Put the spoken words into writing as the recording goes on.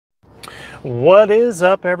What is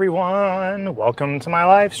up, everyone? Welcome to my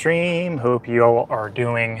live stream. Hope you all are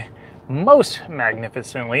doing most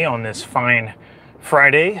magnificently on this fine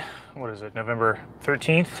Friday. What is it, November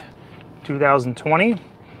 13th, 2020?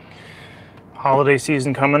 Holiday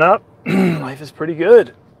season coming up. Life is pretty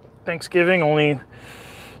good. Thanksgiving only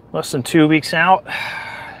less than 2 weeks out.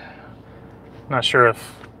 I'm not sure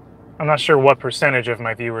what percentage of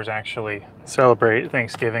my viewers actually celebrate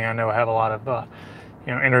Thanksgiving. I know I have a lot of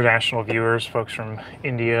international viewers, folks from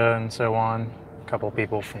India and so on. A couple of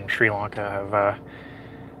people from Sri Lanka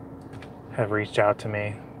have reached out to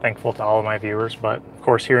me. Thankful to all of my viewers, but of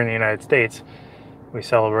course here in the United States, we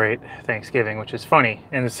celebrate Thanksgiving, which is funny.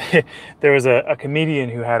 And there was a comedian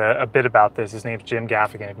who had a bit about this. His name's Jim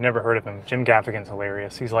Gaffigan. I've never heard of him. Jim Gaffigan's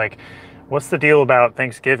hilarious. He's like, what's the deal about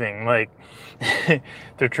Thanksgiving? Like,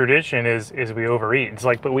 the tradition is we overeat. It's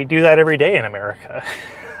like, but we do that every day in America.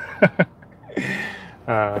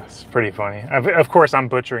 It's pretty funny. Of course, I'm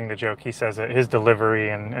butchering the joke. He says that his delivery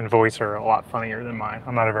and voice are a lot funnier than mine.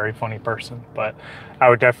 I'm not a very funny person, but I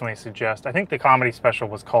would definitely suggest. I think the comedy special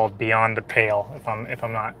was called Beyond the Pale, if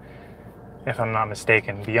I'm not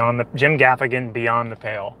mistaken. Jim Gaffigan, Beyond the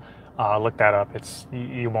Pale. Look that up.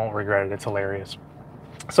 You won't regret it. It's hilarious.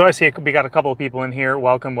 So I see we got a couple of people in here.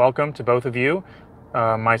 Welcome to both of you.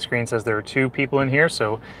 My screen says there are 2 people in here,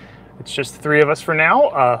 so it's just the 3 of us for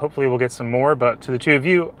now. Hopefully we'll get some more, but to the 2 of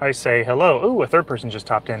you, I say hello. Ooh, a 3rd person just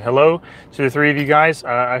topped in. Hello to the 3 of you guys.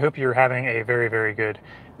 I hope you're having a very, very good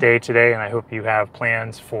day today, and I hope you have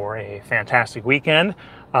plans for a fantastic weekend.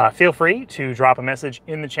 Feel free to drop a message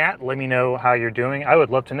in the chat. Let me know how you're doing. I would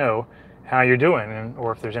love to know how you're doing,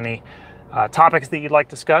 or if there's any topics that you'd like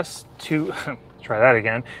to discuss try that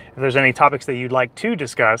again. If there's any topics that you'd like to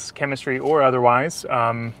discuss, chemistry or otherwise,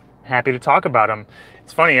 happy to talk about them.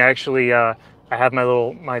 It's funny, actually, I have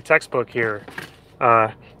my textbook here,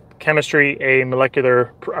 Chemistry, A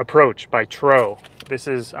Molecular Approach by Tro. This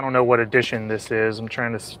is, I don't know what edition this is. I'm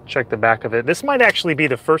trying to check the back of it. This might actually be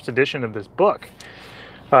the first edition of this book.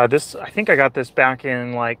 I think I got this back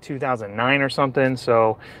in like 2009 or something,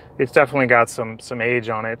 so it's definitely got some age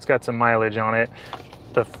on it. It's got some mileage on it.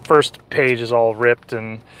 The first page is all ripped,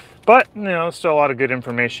 but still a lot of good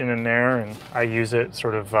information in there, and I use it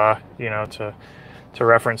sort of to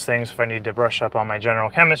reference things if I need to brush up on my general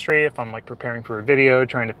chemistry, if I'm like preparing for a video,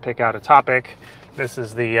 trying to pick out a topic. This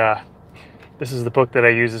is the book that I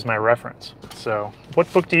use as my reference. So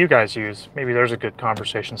what book do you guys use? Maybe there's a good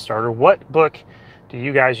conversation starter. What book do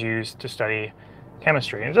you guys use to study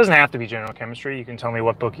chemistry? And it doesn't have to be general chemistry. You can tell me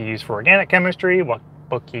what book you use for organic chemistry, what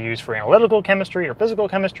book you use for analytical chemistry or physical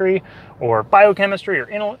chemistry or biochemistry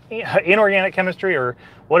or inorganic chemistry, or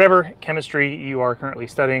whatever chemistry you are currently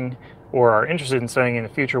studying or are interested in studying in the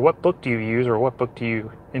future. What book do you use, or what book do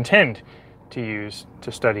you intend to use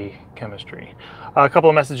to study chemistry? A couple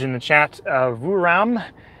of messages in the chat. Vuram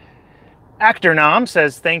Actornam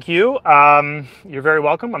says, thank you. You're very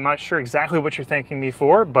welcome. I'm not sure exactly what you're thanking me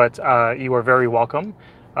for, but you are very welcome,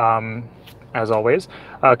 as always.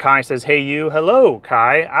 Kai says, hey you. Hello,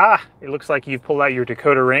 Kai. It looks like you've pulled out your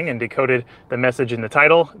decoder ring and decoded the message in the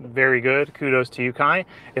title. Very good. Kudos to you, Kai.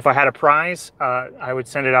 If I had a prize, I would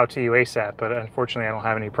send it out to you ASAP, but unfortunately I don't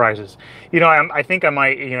have any prizes. I think I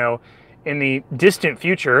might, in the distant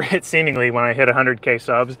future, seemingly when I hit 100K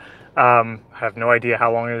subs, I have no idea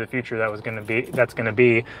how long in the future that's going to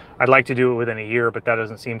be. I'd like to do it within a year, but that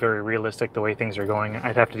doesn't seem very realistic the way things are going.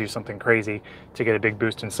 I'd have to do something crazy to get a big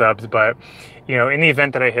boost in subs. But in the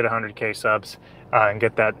event that I hit 100K subs and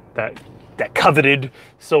get that coveted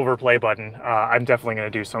silver play button, I'm definitely going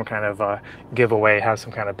to do some kind of giveaway, have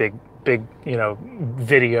some kind of big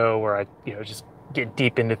video where I just get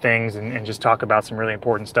deep into things and just talk about some really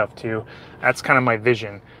important stuff too. That's kind of my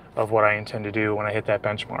vision of what I intend to do when I hit that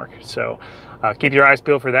benchmark. So keep your eyes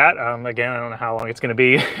peeled for that. Again, I don't know how long it's going to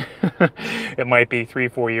be. It might be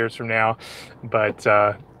 3-4 years from now, but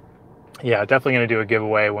yeah, definitely going to do a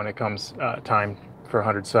giveaway when it comes time for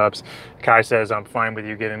 100 subs. Kai says, I'm fine with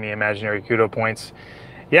you giving me imaginary kudo points.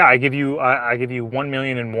 Yeah, I give you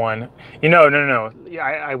 1,000,001. No.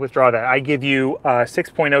 I withdraw that. I give you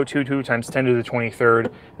 6.022 times 10 to the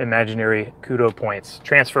 23rd imaginary kudo points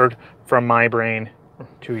transferred from my brain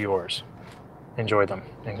to yours. Enjoy them,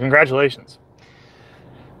 and congratulations.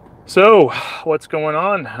 So, what's going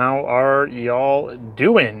on? How are y'all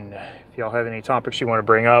doing? If y'all have any topics you want to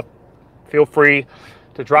bring up, feel free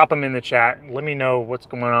to drop them in the chat. Let me know what's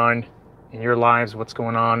going on in your lives, what's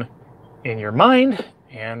going on in your mind,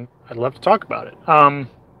 and I'd love to talk about it.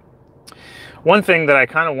 One thing that I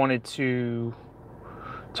kind of wanted to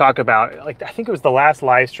talk about, like, I think it was the last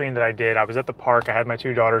live stream that I did. I was at the park, I had my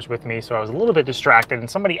two daughters with me, so I was a little bit distracted, and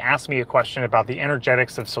somebody asked me a question about the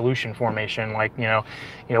energetics of solution formation, like,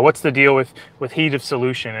 what's the deal with heat of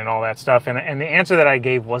solution and all that stuff, and the answer that I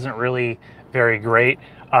gave wasn't really very great,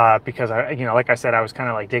 because like I said, I was kind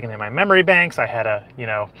of like digging in my memory banks. I had a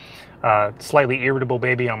slightly irritable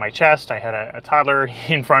baby on my chest. I had a toddler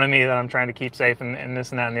in front of me that I'm trying to keep safe, and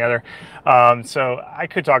this and that and the other. So I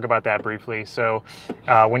could talk about that briefly. So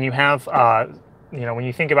when you have, when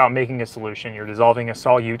you think about making a solution, you're dissolving a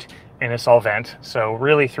solute in a solvent. So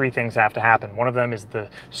really three things have to happen. One of them is the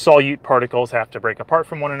solute particles have to break apart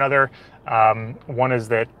from one another. One is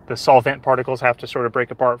that the solvent particles have to sort of break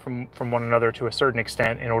apart from one another to a certain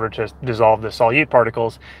extent in order to dissolve the solute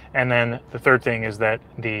particles. And then the third thing is that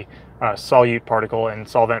the solute particle and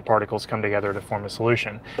solvent particles come together to form a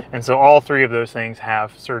solution. And so all three of those things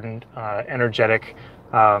have certain energetic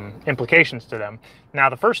implications to them. Now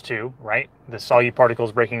the first two, right, the solute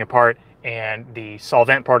particles breaking apart and the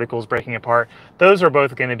solvent particles breaking apart, those are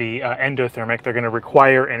both going to be endothermic. They're going to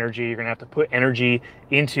require energy. You're going to have to put energy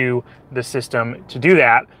into the system to do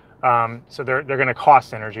that. So they're going to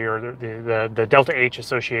cost energy, or the delta H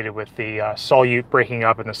associated with the solute breaking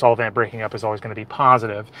up and the solvent breaking up is always going to be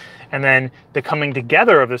positive. And then the coming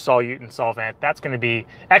together of the solute and solvent, that's going to be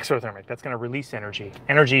exothermic. That's going to release energy.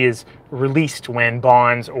 Energy is released when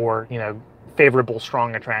bonds or favorable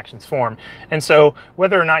strong attractions form. And so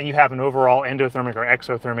whether or not you have an overall endothermic or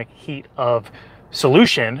exothermic heat of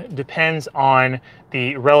solution depends on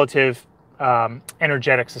the relative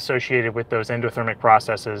energetics associated with those endothermic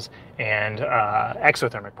processes and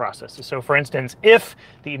exothermic processes. So for instance, if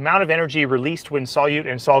the amount of energy released when solute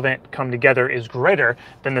and solvent come together is greater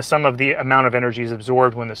than the sum of the amount of energy is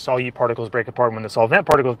absorbed when the solute particles break apart and when the solvent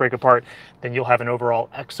particles break apart, then you'll have an overall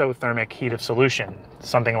exothermic heat of solution.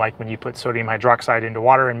 Something like when you put sodium hydroxide into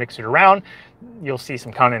water and mix it around, you'll see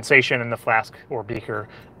some condensation and the flask or beaker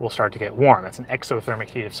will start to get warm. That's an exothermic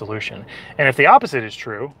heat of solution. And if the opposite is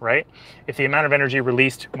true, right, if the amount of energy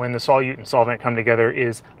released when the solute and solvent come together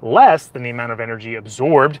is less than the amount of energy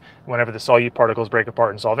absorbed whenever the solute particles break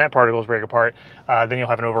apart and solvent particles break apart, then you'll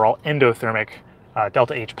have an overall endothermic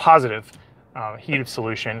delta H positive heat of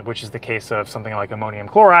solution, which is the case of something like ammonium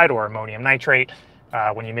chloride or ammonium nitrate.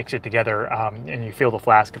 When you mix it together and you fill the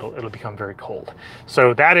flask, it'll become very cold.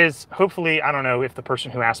 So that is, hopefully, I don't know if the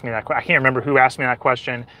person who asked me that, I can't remember who asked me that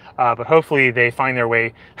question, but hopefully they find their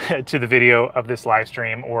way to the video of this live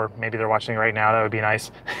stream, or maybe they're watching it right now. That would be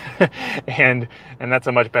nice. and that's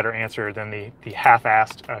a much better answer than the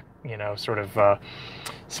half-assed, sort of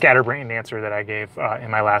scatterbrained answer that I gave in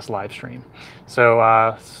my last live stream. So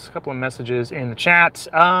a couple of messages in the chat.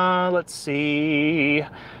 Let's see.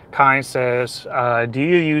 Kai says, do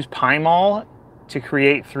you use Pymol to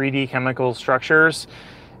create 3D chemical structures?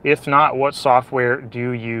 If not, what software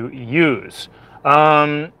do you use?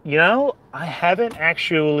 I haven't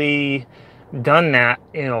actually done that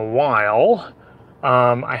in a while.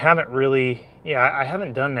 I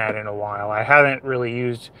haven't done that in a while. I haven't really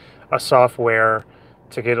used a software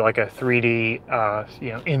to get like a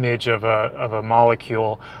 3D image of a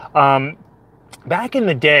molecule. Back in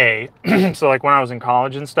the day, so like when I was in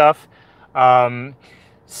college and stuff,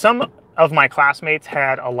 some of my classmates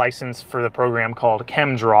had a license for the program called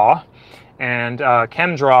ChemDraw. And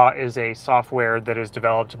ChemDraw is a software that is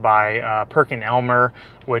developed by Perkin-Elmer,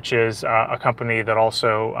 which is a company that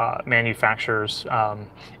also manufactures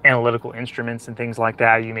analytical instruments and things like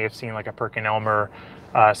that. You may have seen like a Perkin-Elmer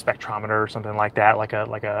spectrometer or something like that.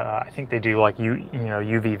 I think they do like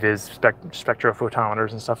UV vis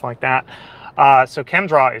spectrophotometers and stuff like that. So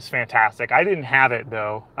ChemDraw is fantastic. I didn't have it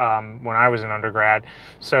though when I was an undergrad,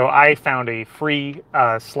 so I found a free,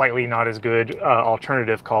 slightly not as good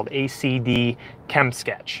alternative called ACD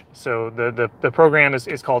ChemSketch. So the program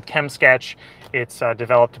is called ChemSketch. It's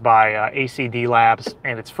developed by ACD Labs,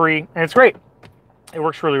 and it's free and it's great. It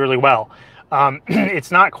works really, really well.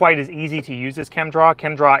 It's not quite as easy to use as ChemDraw.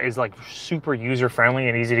 ChemDraw is like super user-friendly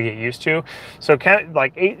and easy to get used to. So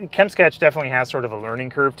ChemSketch definitely has sort of a learning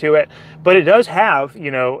curve to it, but it does have,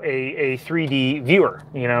 a 3D viewer,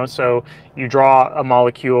 so you draw a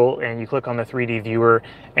molecule and you click on the 3D viewer,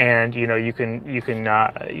 and you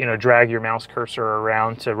can drag your mouse cursor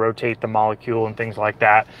around to rotate the molecule and things like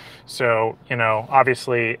that. So,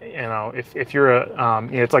 obviously, if you're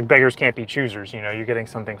it's like beggars can't be choosers. You're getting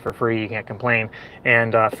something for free, you can't complain.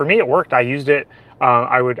 And for me, it worked. I used it.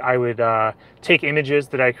 I would take images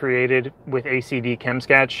that I created with ACD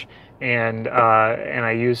ChemSketch, and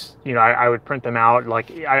I use, I would print them out. Like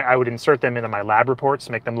I would insert them into my lab reports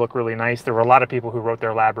to make them look really nice. There were a lot of people who wrote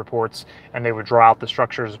their lab reports and they would draw out the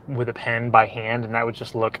structures with a pen by hand, and that would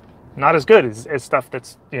just look not as good as stuff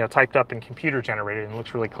that's typed up and computer generated and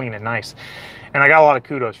looks really clean and nice. And I got a lot of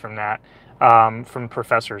kudos from that, from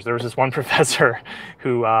professors. There was this one professor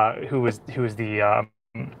who was he was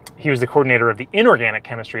the coordinator of the inorganic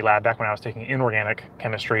chemistry lab back when I was taking inorganic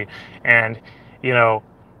chemistry, and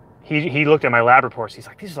he looked at my lab reports. He's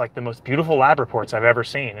like, these are like the most beautiful lab reports I've ever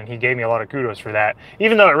seen. And he gave me a lot of kudos for that.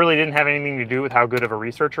 Even though it really didn't have anything to do with how good of a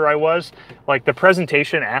researcher I was, like the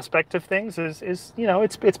presentation aspect of things is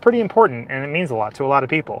it's pretty important, and it means a lot to a lot of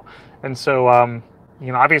people. And so,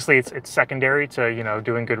 obviously it's secondary to,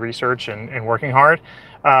 doing good research and working hard.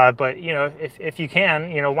 But, if you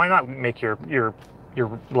can, why not make your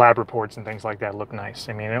lab reports and things like that look nice?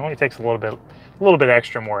 I mean, it only takes a little bit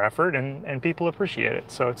extra more effort, and people appreciate it.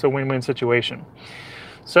 So it's a win-win situation.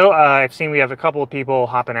 So I've seen we have a couple of people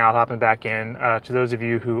hopping out, hopping back in. To those of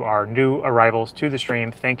you who are new arrivals to the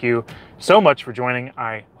stream, thank you so much for joining.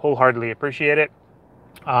 I wholeheartedly appreciate it.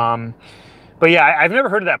 But yeah, I've never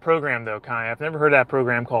heard of that program though, Kai. I've never heard of that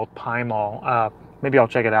program called PyMol. Maybe I'll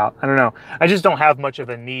check it out. I don't know. I just don't have much of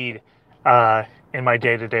a need in my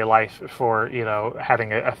day-to-day life for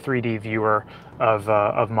having a 3D viewer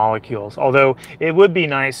of molecules. Although it would be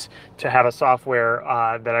nice to have a software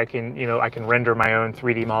that I can render my own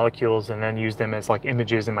 3D molecules and then use them as like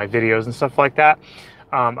images in my videos and stuff like that.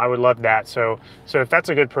 I would love that. So if that's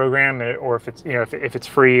a good program, or if it's if it's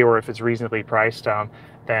free or if it's reasonably priced,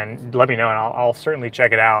 then let me know, and I'll certainly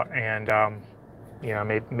check it out. And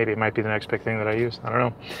maybe it might be the next big thing that I use. I don't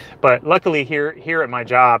know. But luckily here at my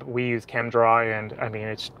job, we use ChemDraw, and I mean,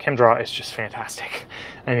 ChemDraw is just fantastic.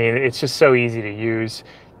 I mean, it's just so easy to use.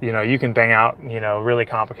 You can bang out, really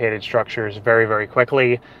complicated structures very, very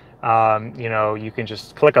quickly. You can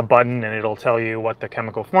just click a button and it'll tell you what the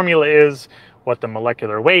chemical formula is, what the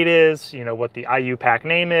molecular weight is, what the IUPAC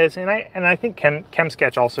name is. And I think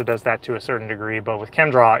ChemSketch also does that to a certain degree, but with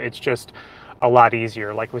ChemDraw, it's just a lot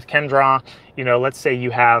easier. Like with ChemDraw, let's say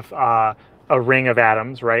you have a ring of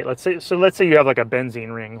atoms, right? Let's say you have like a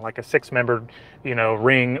benzene ring, like a 6-membered,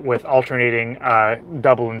 ring with alternating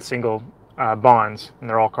double and single bonds, and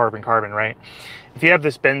they're all carbon-carbon, right? If you have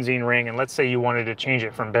this benzene ring, and let's say you wanted to change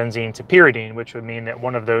it from benzene to pyridine, which would mean that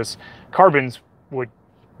one of those carbons would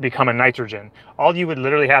become a nitrogen. All you would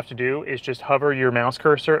literally have to do is just hover your mouse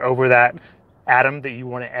cursor over that atom that you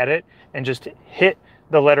want to edit and just hit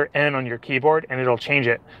the letter N on your keyboard, and it'll change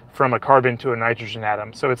it from a carbon to a nitrogen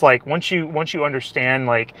atom. So it's like once you understand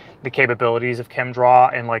like the capabilities of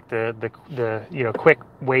ChemDraw and like the quick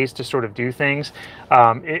ways to sort of do things,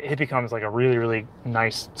 it becomes like a really, really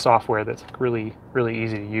nice software that's like really, really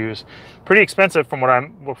easy to use. Pretty expensive from what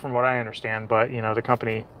I understand, but the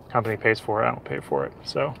company pays for it. I don't pay for it.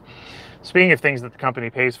 So speaking of things that the company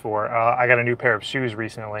pays for, I got a new pair of shoes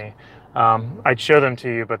recently. I'd show them to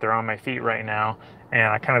you, but they're on my feet right now, and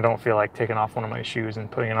I kind of don't feel like taking off one of my shoes and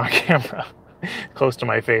putting it on camera close to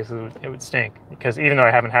my face. It would stink, because even though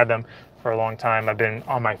I haven't had them for a long time, I've been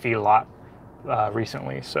on my feet a lot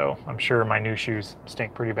recently, so I'm sure my new shoes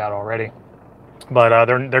stink pretty bad already. But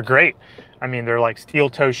they're great. I mean, they're like steel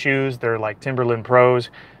toe shoes. They're like Timberland Pros.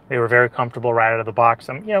 They were very comfortable right out of the box.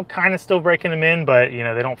 I'm kind of still breaking them in, but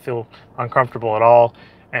they don't feel uncomfortable at all.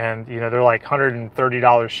 And they're like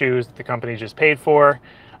 $130 shoes that the company just paid for.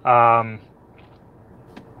 Yeah,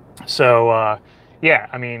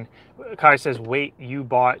 I mean, Kai says, wait, you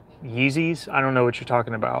bought Yeezys? I don't know what you're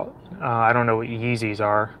talking about. I don't know what Yeezys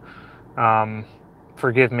are.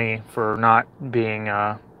 Forgive me for not being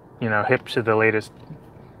hip to the latest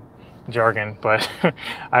jargon, but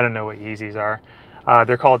I don't know what Yeezys are.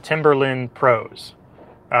 They're called Timberland Pros.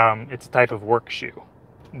 It's a type of work shoe.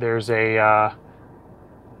 There's a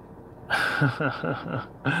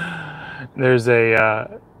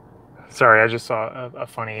sorry, I just saw a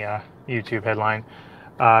funny YouTube headline.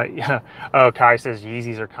 Oh, Kai says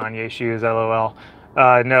Yeezys are Kanye shoes, LOL.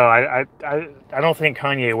 No, I don't think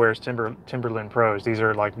Kanye wears Timberland Pros. These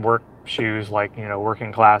are like work shoes, like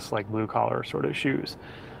working class, like blue collar sort of shoes.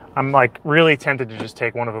 I'm like really tempted to just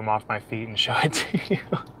take one of them off my feet and show it to you.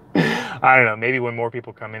 I don't know, maybe when more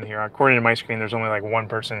people come in here. According to my screen, there's only like one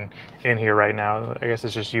person in here right now. I guess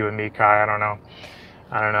it's just you and me, Kai. I don't know.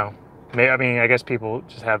 I mean, I guess people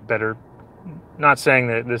just have better not saying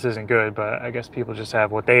that this isn't good, but I guess people just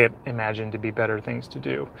have what they imagine to be better things to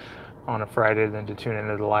do on a Friday than to tune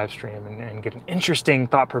into the live stream and get an interesting,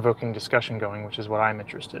 thought-provoking discussion going, which is what I'm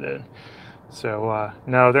interested in. So,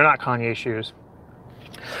 no, they're not Kanye shoes.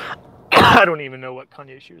 I don't even know what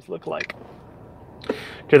Kanye shoes look like.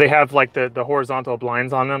 Do they have like the horizontal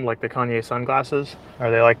blinds on them, like the Kanye sunglasses? Are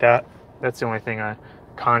they like that? That's the only thing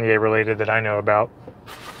Kanye related that I know about.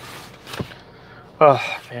 Oh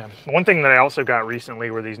man, one thing that I also got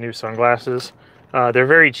recently were these new sunglasses. They're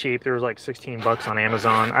very cheap. There was like 16 bucks on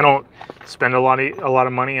Amazon. I don't spend a lot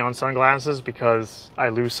of money on sunglasses because I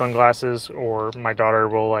lose sunglasses, or my daughter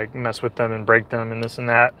will like mess with them and break them and this and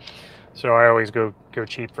that. So I always go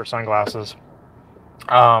cheap for sunglasses.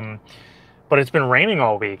 But it's been raining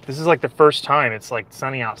all week. This is like the first time it's like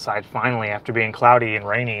sunny outside finally after being cloudy and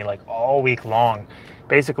rainy like all week long.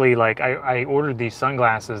 Basically, like I ordered these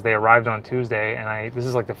sunglasses. They arrived on Tuesday, and this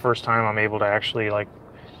is like the first time I'm able to actually like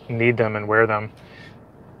need them and wear them.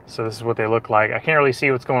 So this is what they look like. I can't really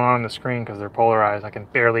see what's going on the screen because they're polarized. I can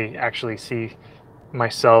barely actually see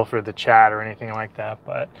myself or the chat or anything like that.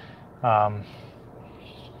 But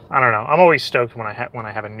I don't know. I'm always stoked when I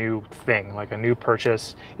have a new thing, like a new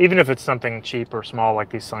purchase, even if it's something cheap or small, like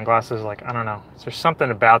these sunglasses. Like, I don't know. There's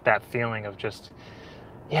something about that feeling of just,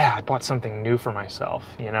 yeah, I bought something new for myself,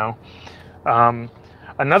 you know?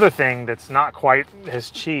 Another thing that's not quite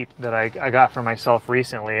as cheap that I got for myself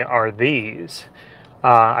recently are these.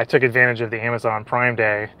 I took advantage of the Amazon Prime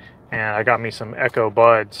Day, and I got me some Echo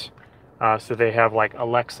Buds. So they have like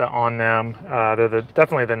Alexa on them. They're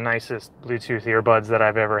definitely the nicest Bluetooth earbuds that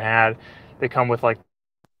I've ever had. They come with like,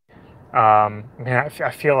 man,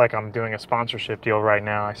 I feel like I'm doing a sponsorship deal right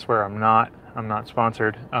now. I swear I'm not. I'm not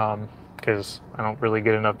sponsored because I don't really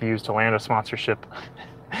get enough views to land a sponsorship,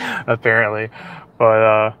 apparently.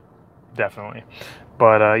 But definitely.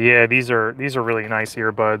 But yeah, these are really nice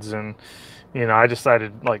earbuds, and you know, I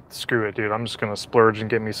decided like screw it, dude. I'm just gonna splurge and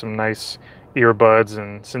get me some nice earbuds,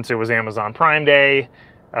 and since it was Amazon Prime Day,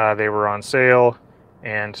 they were on sale,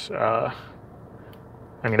 and I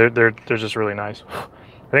mean they're just really nice. I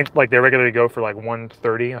think like they regularly go for like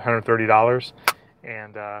 $130,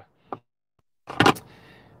 and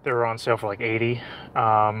they were on sale for like 80.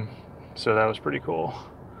 So that was pretty cool.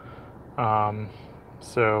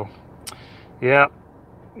 So yeah,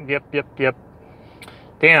 yep.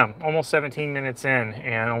 Damn, almost 17 minutes in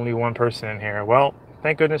and only one person in here. Well,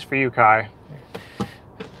 thank goodness for you, Kai.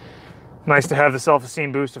 Nice to have the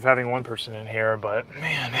self-esteem boost of having one person in here, but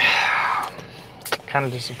man, kind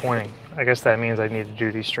of disappointing. I guess that means I need to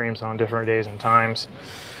do these streams on different days and times.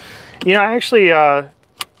 You know, I actually,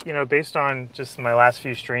 you know, based on just my last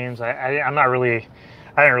few streams, I haven't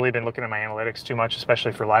really been looking at my analytics too much,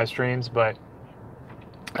 especially for live streams, but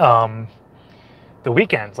the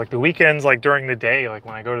weekends, like during the day, like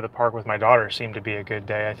when I go to the park with my daughter, seem to be a good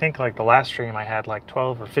day. I think like the last stream I had like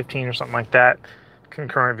 12 or 15 or something like that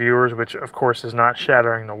concurrent viewers, which of course is not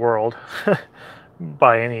shattering the world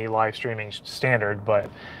by any live streaming standard, but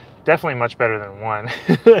definitely much better than one.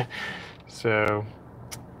 So,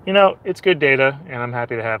 you know, it's good data, and I'm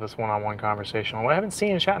happy to have this one-on-one conversation. Well, I haven't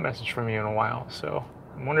seen a chat message from you in a while, so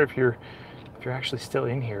I wonder if you're actually still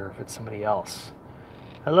in here, or if it's somebody else.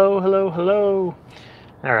 Hello.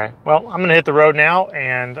 All right, well, I'm gonna hit the road now,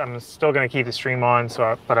 and I'm still gonna keep the stream on,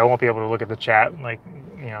 but I won't be able to look at the chat, like,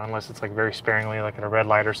 you know, unless it's like very sparingly, like at a red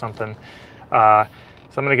light or something. So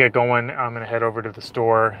I'm gonna get going. I'm gonna head over to the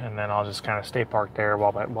store, and then I'll just kind of stay parked there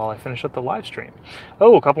while I finish up the live stream.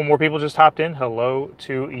 Oh, a couple more people just hopped in. Hello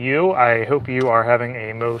to you. I hope you are having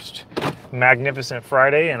a most magnificent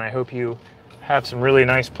Friday, and I hope you have some really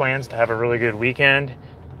nice plans to have a really good weekend.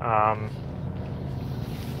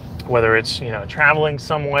 Whether it's, you know, traveling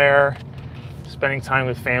somewhere, spending time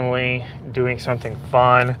with family, doing something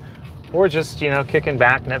fun, or just, you know, kicking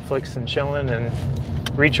back, Netflix and chilling and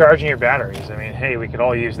recharging your batteries. I mean, hey, we could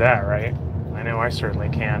all use that, right? I know I certainly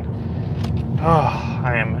can. Oh,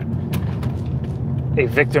 I am a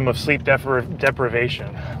victim of sleep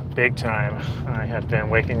deprivation, big time. I have been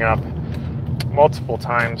waking up multiple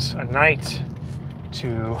times a night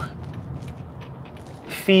to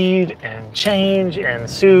feed and change and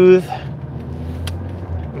soothe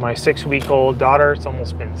my 6-week-old daughter. It's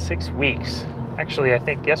almost been 6 weeks. Actually, I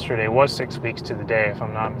think yesterday was 6 weeks to the day, if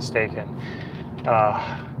I'm not mistaken.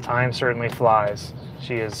 Time certainly flies.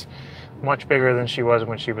 She is much bigger than she was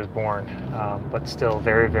when she was born, but still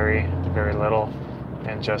very, very, very little,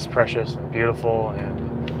 and just precious and beautiful.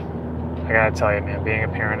 And I gotta tell you, man, being a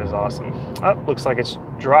parent is awesome. Oh, looks like it's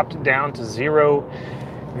dropped down to 0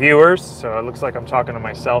 viewers, so it looks like I'm talking to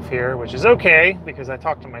myself here, which is okay, because I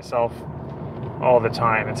talk to myself all the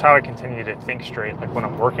time. It's how I continue to think straight. Like when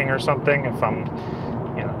I'm working or something, if I'm,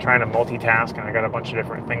 trying to multitask and I got a bunch of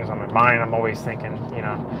different things on my mind, I'm always thinking,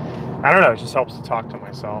 I don't know, it just helps to talk to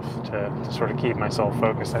myself to sort of keep myself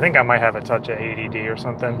focused. I think I might have a touch of ADD or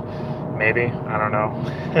something, maybe, I don't know.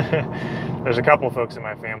 There's a couple of folks in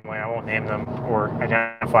my family, I won't name them or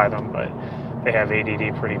identify them, but they have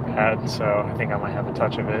ADD pretty bad, so I think I might have a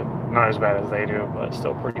touch of it. Not as bad as they do, but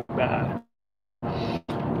still pretty bad.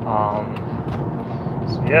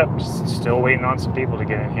 So yeah, still waiting on some people to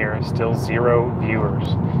get in here. Still 0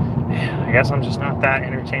 viewers. Man, I guess I'm just not that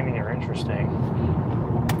entertaining or interesting.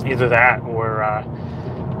 Either that or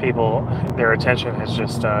people, their attention has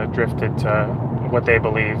just drifted to what they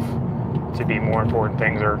believe to be more important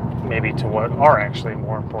things, or maybe to what are actually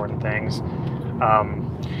more important things.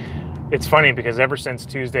 It's funny because ever since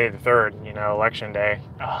Tuesday the 3rd, election day,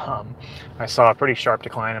 I saw a pretty sharp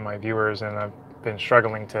decline in my viewers, and I've been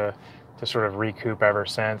struggling to sort of recoup ever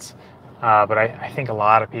since. But I think a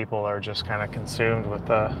lot of people are just kind of consumed with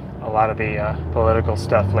a lot of the political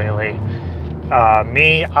stuff lately.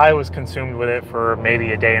 Me, I was consumed with it for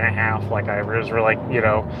maybe a day and a half. Like I was really,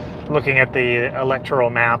 looking at the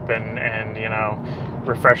electoral map and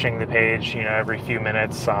refreshing the page, every few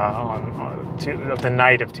minutes on the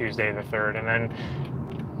night of Tuesday the 3rd, and then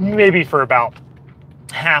maybe for about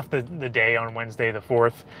half the day on Wednesday the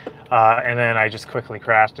 4th, and then I just quickly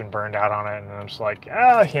crashed and burned out on it, and I'm just like,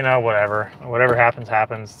 whatever happens.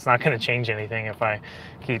 It's not going to change anything if I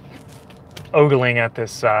keep ogling at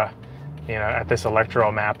this at this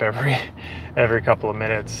electoral map every couple of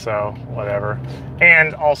minutes, so whatever.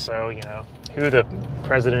 And also, who the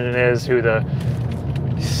president is, who the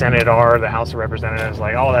Senate are, the House of Representatives,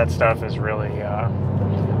 like all that stuff is really a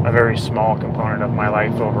very small component of my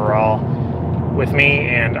life overall. With me,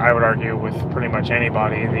 and I would argue with pretty much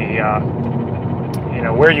anybody,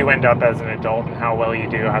 where you end up as an adult and how well you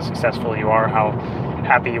do, how successful you are, how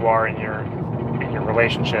happy you are in your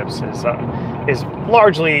relationships is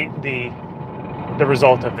largely the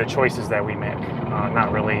result of the choices that we make,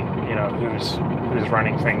 not really who's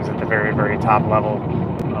running things at the very, very top level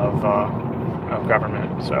of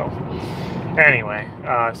government. So anyway,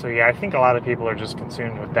 so yeah, I think a lot of people are just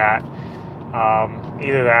consumed with that.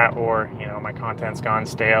 Either that or, my content's gone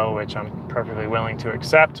stale, which I'm perfectly willing to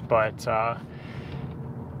accept, but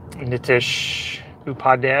Nitish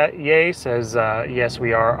Upadhyay says, yes,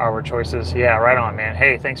 we are our choices. Yeah, right on, man.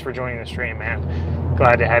 Hey, thanks for joining the stream, man.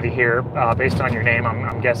 Glad to have you here. Based on your name,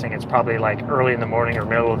 I'm guessing it's probably like early in the morning or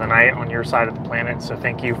middle of the night on your side of the planet, so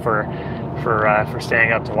thank you for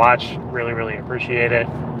staying up to watch. Really, really appreciate it.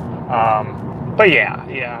 But yeah,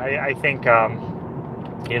 I think,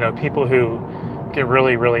 people who get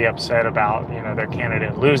really, really upset about, their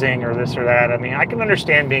candidate losing or this or that. I mean, I can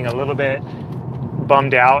understand being a little bit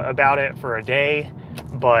bummed out about it for a day,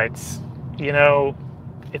 but,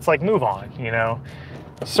 it's like, move on,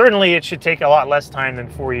 Certainly it should take a lot less time than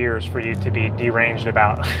 4 years for you to be deranged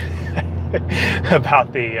about,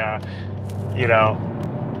 about the,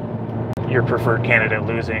 your preferred candidate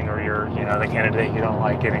losing, or the candidate you don't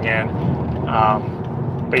like getting in.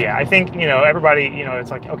 But yeah, I think, everybody,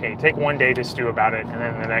 it's like, okay, take one day to stew about it, and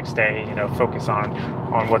then the next day, focus on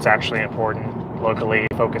what's actually important locally,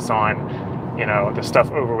 focus on, the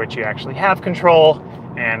stuff over which you actually have control.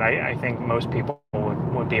 And I think most people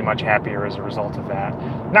would be much happier as a result of that.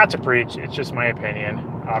 Not to preach, it's just my opinion.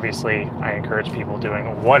 Obviously, I encourage people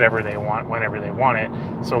doing whatever they want, whenever they want it,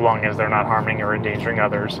 so long as they're not harming or endangering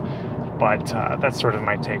others. But that's sort of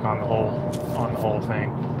my take on the whole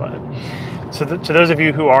thing. But so to those of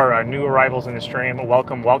you who are new arrivals in the stream,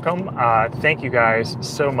 welcome. Thank you guys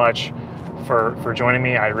so much for joining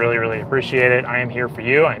me. I really, really appreciate it. I am here for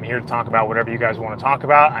you. I'm here to talk about whatever you guys want to talk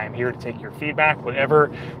about. I am here to take your feedback,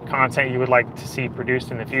 whatever content you would like to see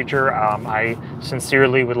produced in the future. I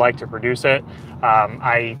sincerely would like to produce it.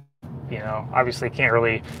 I obviously can't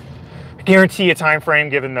really guarantee a time frame,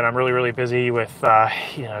 given that I'm really, really busy with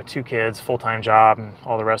 2 kids, full-time job, and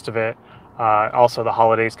all the rest of it. Also, the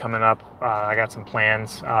holidays coming up. I got some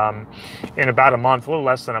plans. In about a month, a little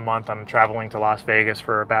less than a month, I'm traveling to Las Vegas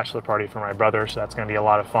for a bachelor party for my brother, so that's going to be a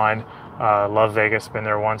lot of fun. Love Vegas, been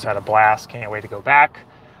there once, had a blast, can't wait to go back.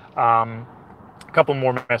 A couple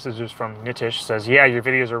more messages from Nitish. Says, yeah, your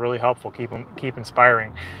videos are really helpful. Keep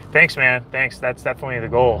inspiring. Thanks, man. Thanks. That's definitely the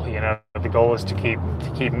goal. The goal is to keep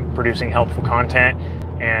producing helpful content.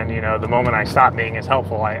 And the moment I stop being as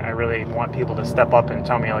helpful, I really want people to step up and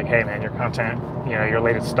tell me, like, hey, man, your content, your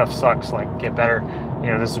latest stuff sucks. Like, get better.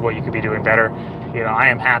 This is what you could be doing better. I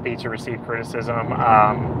am happy to receive criticism.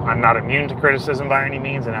 I'm not immune to criticism by any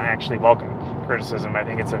means, and I actually welcome criticism. I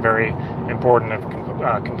think it's a very important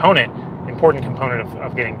component important component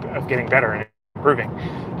of getting better and improving.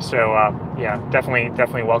 So yeah,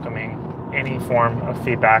 definitely welcoming any form of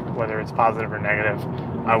feedback, whether it's positive or negative.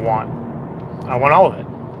 I want all of it.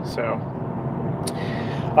 So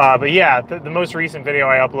but yeah, the most recent video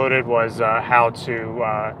I uploaded was how to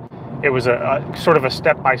it was a sort of a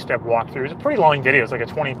step-by-step walkthrough. It was a pretty long video. It's like a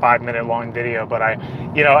 25-minute long video, but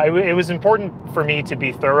it was important for me to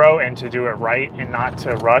be thorough and to do it right and not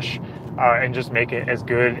to rush and just make it as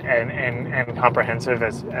good and comprehensive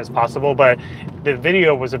as possible. But the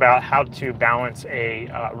video was about how to balance a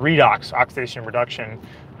redox, oxidation reduction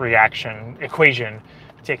reaction equation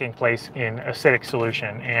taking place in acidic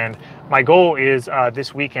solution. And my goal is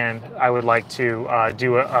this weekend I would like to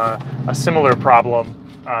do a similar problem,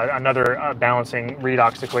 another balancing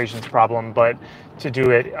redox equations problem, but to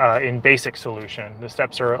do it in basic solution. The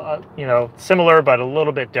steps are similar but a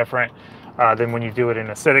little bit different than when you do it in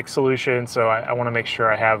acidic solution. So I want to make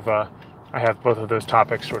sure I have both of those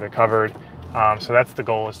topics sort of covered. So that's the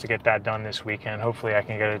goal, is to get that done this weekend. Hopefully I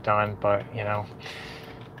can get it done, but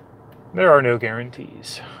there are no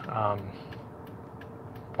guarantees. But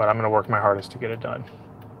I'm going to work my hardest to get it done.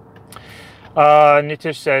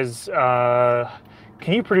 Nitish says,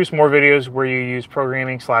 can you produce more videos where you use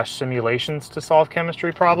programming/simulations to solve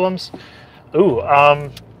chemistry problems? Ooh,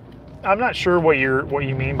 I'm not sure what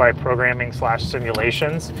you mean by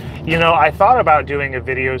programming/simulations. I thought about doing a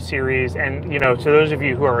video series, and to those of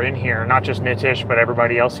you who are in here, not just Nitish, but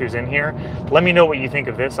everybody else who's in here, let me know what you think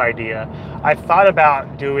of this idea. I thought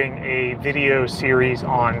about doing a video series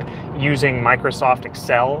on using Microsoft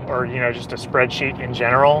Excel, or just a spreadsheet in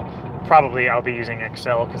general. Probably I'll be using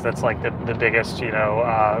Excel because that's like the biggest,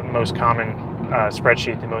 most common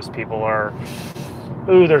spreadsheet that most people are.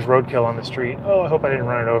 Ooh, there's roadkill on the street. Oh, I hope I didn't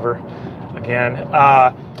run it over again.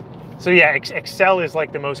 So yeah, Excel is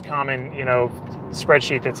like the most common,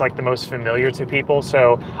 spreadsheet that's like the most familiar to people.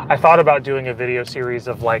 So I thought about doing a video series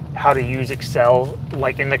of like how to use Excel,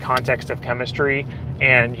 like in the context of chemistry,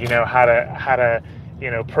 and how to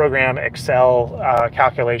program Excel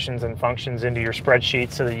calculations and functions into your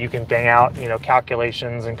spreadsheet so that you can bang out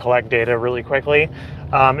calculations and collect data really quickly.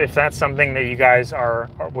 If that's something that you guys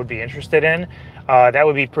would be interested in, that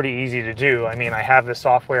would be pretty easy to do. I mean, I have the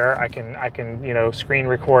software. I can screen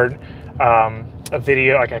record a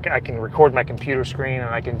video. I can record my computer screen, and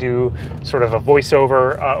I can do sort of a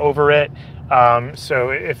voiceover over it. So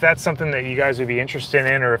if that's something that you guys would be interested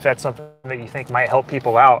in, or if that's something that you think might help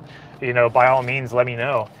people out, by all means, let me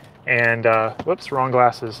know. And whoops, wrong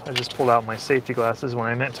glasses. I just pulled out my safety glasses when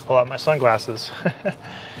I meant to pull out my sunglasses.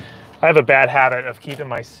 I have a bad habit of keeping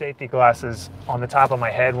my safety glasses on the top of my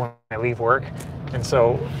head when I leave work. And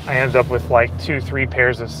so I ended up with like 2-3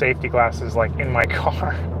 pairs of safety glasses like in my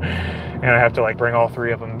car. And I have to like bring all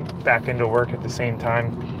 3 of them back into work at the same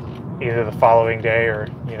time, either the following day or,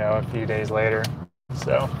 a few days later.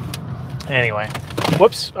 So anyway,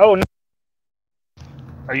 whoops. Oh, no.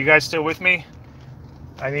 Are you guys still with me?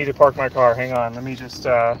 I need to park my car. Hang on. Let me just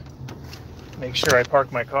make sure I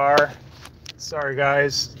park my car. Sorry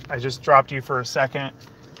guys, I just dropped you for a second.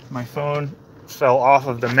 My phone fell off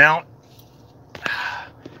of the mount.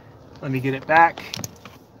 Let me get it back.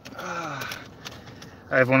 I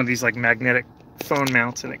have one of these like magnetic phone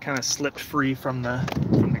mounts, and it kind of slipped free from the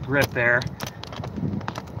grip there.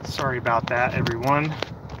 Sorry about that, everyone.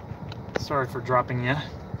 Sorry for dropping you.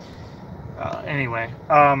 Anyway,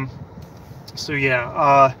 so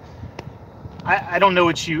yeah, I don't know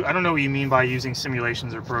what you mean by using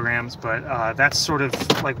simulations or programs, but that's sort of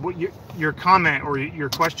like what your comment or your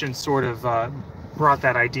question sort of brought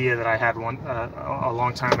that idea that I had a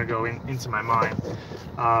long time ago into my mind.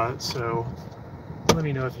 So let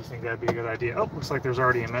me know if you think that'd be a good idea. Oh, looks like there's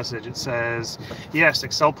already a message. It says, yes,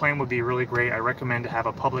 Excel plan would be really great. I recommend to have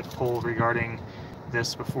a public poll regarding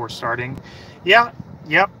this before starting. Yeah,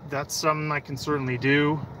 yep, that's something I can certainly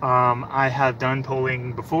do. I have done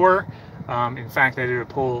polling before. In fact, I did a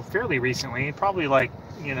poll fairly recently, probably like,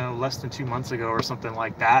 less than 2 months ago or something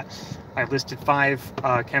like that. I listed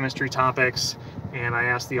 5 chemistry topics, and I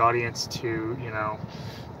asked the audience to,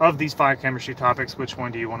 of these 5 chemistry topics, which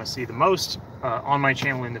one do you want to see the most on my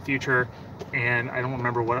channel in the future? And I don't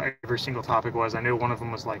remember what every single topic was. I know one of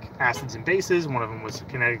them was like acids and bases, one of them was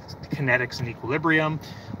kinetics and equilibrium,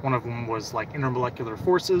 one of them was like intermolecular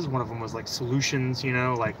forces, one of them was like solutions,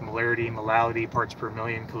 like molarity, molality, parts per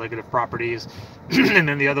million, colligative properties, and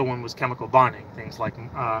then the other one was chemical bonding, things like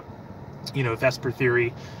Vesper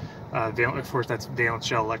theory, of course that's valence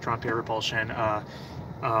shell electron pair repulsion,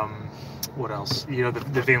 what else,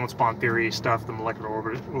 the valence bond theory stuff, the molecular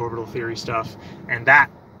orbital theory stuff, and that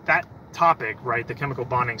topic, right, the chemical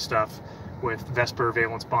bonding stuff, with VSEPR,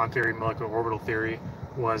 valence bond theory, molecular orbital theory,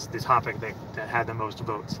 was the topic that had the most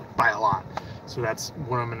votes, like, by a lot. So that's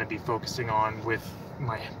what I'm going to be focusing on with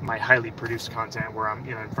my highly produced content, where I'm,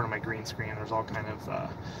 you know, in front of my green screen. There's all kind of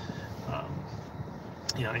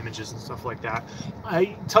you know, images and stuff like that.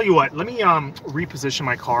 I tell you what, let me reposition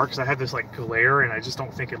my car, because I have this like glare and I just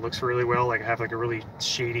don't think it looks really well. Like I have like a really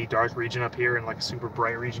shady dark region up here and like a super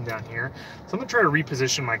bright region down here. So I'm gonna try to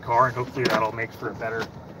reposition my car, and hopefully that'll make for a better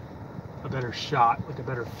shot, like a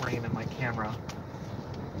better frame in my camera.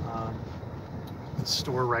 The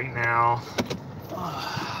store right now.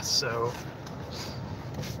 So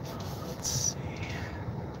let's see.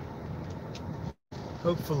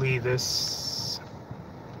 Hopefully this.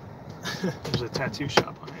 There's a tattoo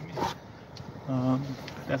shop behind me.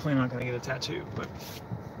 Definitely not gonna get a tattoo, but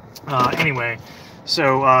anyway.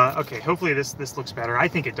 So okay, hopefully this looks better. I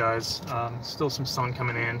think it does. Still some sun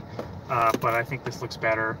coming in, but I think this looks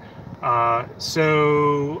better.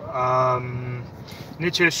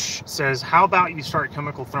 Nichish says, how about you start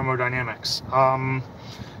chemical thermodynamics?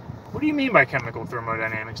 What do you mean by chemical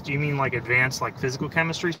thermodynamics? Do you mean like advanced like physical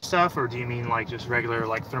chemistry stuff, or do you mean like just regular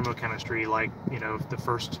like thermochemistry, like, you know, the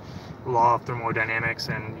first law of thermodynamics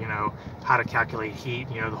and, you know, how to calculate heat,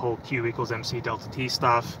 you know, the whole Q equals MC delta T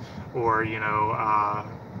stuff, or, you know,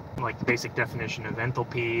 like the basic definition of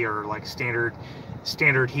enthalpy, or like standard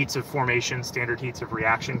heats of formation, standard heats of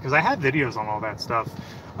reaction? Because I have videos on all that stuff.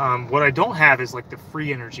 What I don't have is like the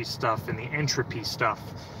free energy stuff and the entropy stuff,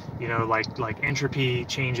 you know, like entropy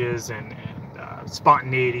changes and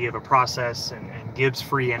spontaneity of a process, and Gibbs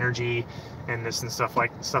free energy and this and stuff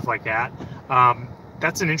like that.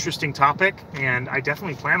 That's an interesting topic, and I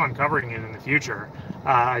definitely plan on covering it in the future.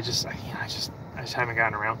 I just haven't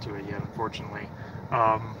gotten around to it yet, unfortunately.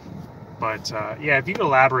 Yeah, if you could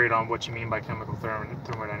elaborate on what you mean by chemical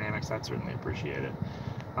thermodynamics, I'd certainly appreciate it.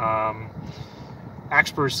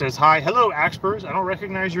 Axpers says, hi. Hello, Axpers. I don't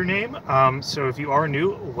recognize your name. So if you are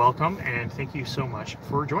new, welcome, and thank you so much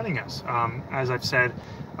for joining us. As I've said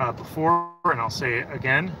before, and I'll say it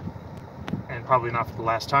again, and probably not for the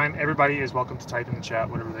last time, everybody is welcome to type in the chat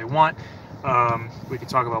whatever they want. We can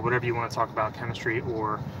talk about whatever you want to talk about, chemistry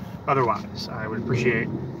or otherwise. I would appreciate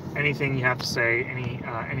anything you have to say,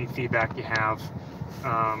 any feedback you have.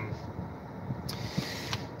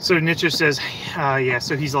 So Nietzsche says, yeah,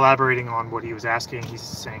 so he's elaborating on what he was asking. He's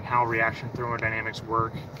saying how reaction thermodynamics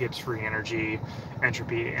work, Gibbs free energy,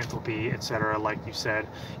 entropy, enthalpy, etc., like you said.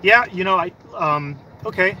 Yeah, you know,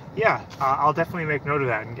 okay, yeah, I'll definitely make note of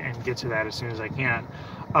that and get to that as soon as I can.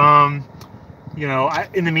 You know,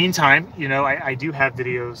 in the meantime, you know, I do have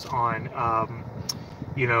videos on,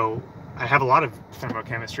 you know, I have a lot of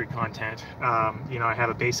thermochemistry content. You know, I have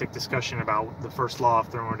a basic discussion about the first law of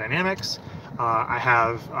thermodynamics. I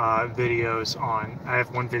have videos on, I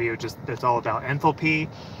have one video just that's all about enthalpy.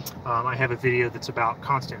 I have a video that's about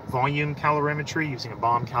constant volume calorimetry, using a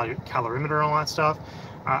bomb calorimeter and all that stuff.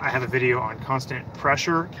 I have a video on constant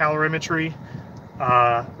pressure calorimetry.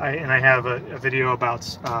 And I have a video about,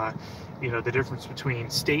 you know, the difference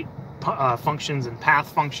between state functions and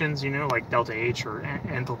path functions, you know, like delta H or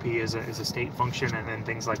enthalpy is a state function, and then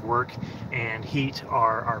things like work and heat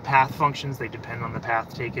are path functions. They depend on the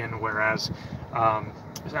path taken, whereas a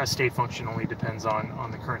state function only depends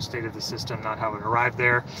on the current state of the system, not how it arrived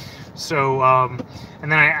there. So,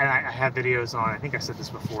 and then I have videos on, I think I said this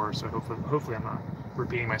before, so hopefully I'm not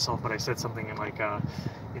repeating myself, but I said something in like, you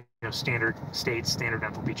know, standard states, standard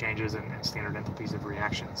enthalpy changes, and standard enthalpies of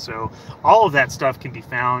reactions. So all of that stuff can be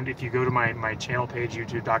found if you go to my channel page,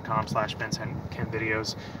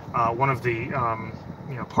 youtube.com/BenSenKenVideos. One of the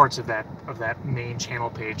you know, parts of that main channel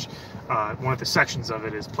page, one of the sections of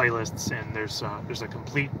it is playlists, and there's a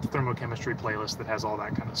complete thermochemistry playlist that has all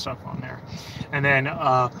that kind of stuff on there. And then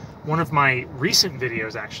one of my recent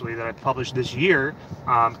videos, actually, that I published this year,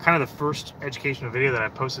 kind of the first educational video that I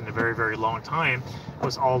posted in a very, very long time,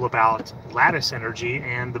 was all about lattice energy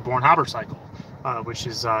and the Born-Haber cycle, which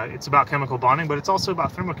is it's about chemical bonding, but it's also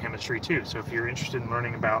about thermochemistry too. So if you're interested in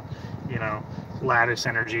learning about, you know, lattice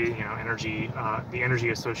energy, you know, the energy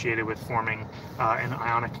associated with forming an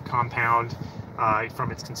ionic compound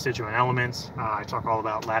from its constituent elements, I talk all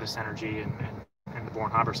about lattice energy and the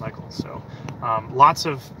Born-Haber cycle. So lots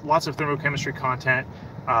of thermochemistry content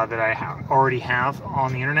that I already have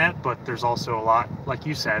on the internet, but there's also a lot, like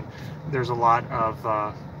you said, there's a lot of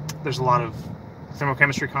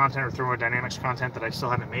thermochemistry content or thermodynamics content that I still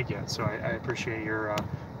haven't made yet. So I appreciate your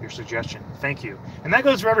suggestion. Thank you. And that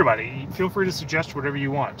goes for everybody. Feel free to suggest whatever you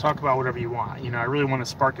want. Talk about whatever you want. You know, I really want to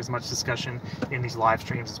spark as much discussion in these live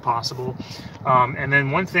streams as possible. And then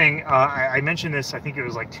one thing, I mentioned this, I think it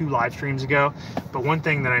was like 2 live streams ago, but one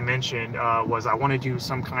thing that I mentioned was I want to do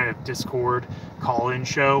some kind of Discord call-in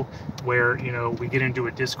show where, you know, we get into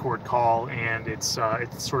a Discord call and it's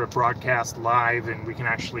sort of broadcast live, and we can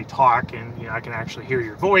actually talk, and, you know, I can actually hear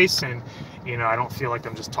your voice, and, you know, I don't feel like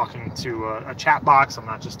I'm just talking to a chat box. I'm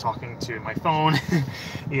not just talking to my phone,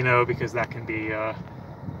 you know, because that can be,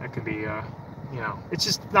 you know, it's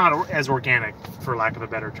just not as organic, for lack of a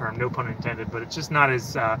better term, no pun intended, but it's just not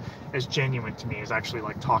as genuine to me as actually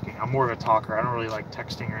like talking. I'm more of a talker. I don't really like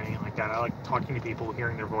texting or anything like that. I like talking to people,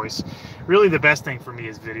 hearing their voice. Really, the best thing for me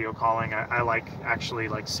is video calling. I like actually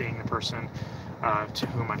like seeing the person to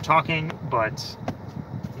whom I'm talking, but,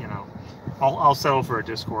 you know, I'll settle for a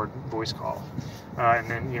Discord voice call, and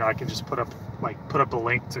then, you know, I can just put up a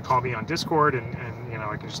link to call me on Discord, and you know,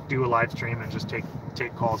 I can just do a live stream and just take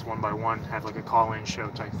calls one by one, have like a call-in show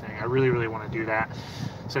type thing. I really want to do that.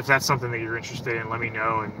 So if that's something that you're interested in, let me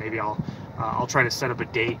know, and maybe I'll try to set up a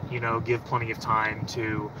date. You know, give plenty of time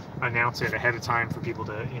to announce it ahead of time for people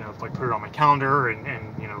to, you know, like put it on my calendar,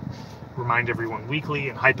 and you know, remind everyone weekly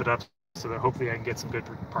and hype it up, so that hopefully I can get some good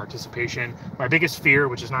participation. My biggest fear,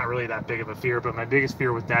 which is not really that big of a fear, but my biggest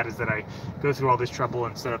fear with that is that I go through all this trouble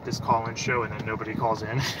and set up this call-in show and then nobody calls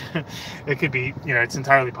in. It could be, you know, it's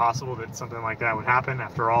entirely possible that something like that would happen.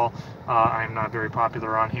 After all, I'm not very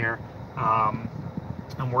popular on here.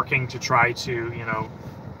 I'm working to try to, you know,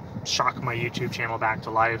 shock my YouTube channel back to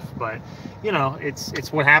life, but, you know,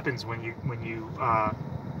 it's what happens when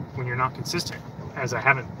you're not consistent. As I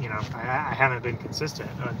haven't, you know, I haven't been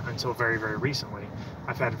consistent until very recently.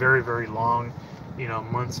 I've had very long, you know,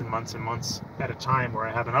 months and months and months at a time where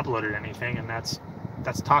I haven't uploaded anything, and that's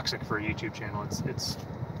toxic for a YouTube channel. It's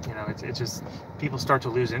you know, it's just, people start to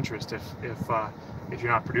lose interest if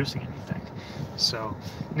you're not producing anything. So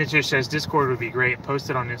Nitish says Discord would be great. Post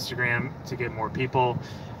it on Instagram to get more people.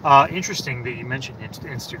 Interesting that you mentioned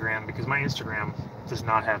Instagram, because my Instagram does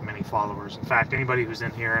not have many followers. In fact, anybody who's in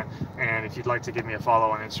here, and if you'd like to give me a follow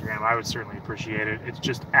on Instagram, I would certainly appreciate it. It's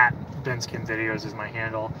just at BenSkimVideos is my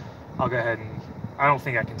handle. I'll go ahead and, I don't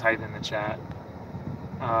think I can type in the chat.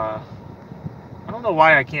 I don't know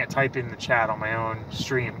why I can't type in the chat on my own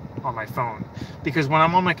stream on my phone, because when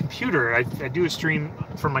I'm on my computer, I do a stream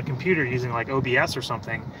from my computer using like OBS or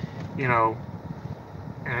something, you know,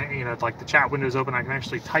 and, you know, like the chat window's open, I can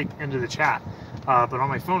actually type into the chat, but on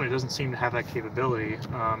my phone it doesn't seem to have that capability.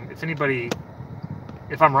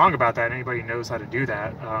 If I'm wrong about that, anybody knows how to do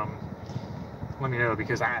that, let me know,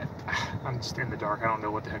 because I'm just in the dark. I don't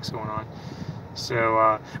know what the heck's going on.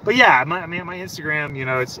 So, but yeah, my Instagram, you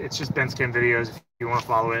know, it's just BenSkimVideos if you want to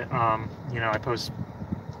follow it. You know, I post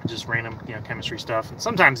just random, you know, chemistry stuff, and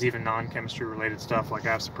sometimes even non-chemistry related stuff. Like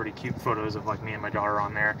I have some pretty cute photos of like me and my daughter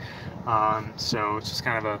on there. So it's just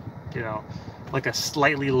kind of a, you know, like a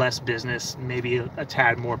slightly less business, maybe a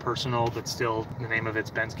tad more personal, but still the name of it's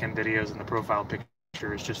BenSkimVideos, and the profile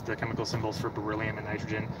picture is just the chemical symbols for beryllium and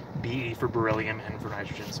nitrogen, BE for beryllium, N for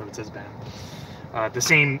nitrogen, so it says Ben. The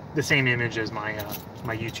same image as my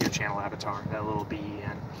my YouTube channel avatar, that little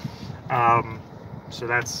BEN. So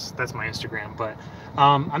that's my Instagram, but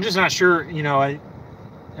I'm just not sure, you know,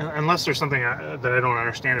 unless there's something that I don't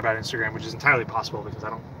understand about Instagram, which is entirely possible because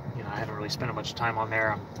I haven't really spent much time on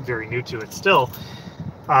there. I'm very new to it still.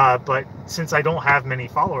 But since I don't have many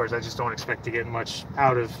followers, I just don't expect to get much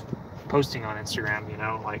out of posting on Instagram, you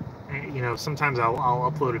know, like, you know, sometimes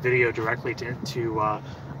I'll upload a video directly to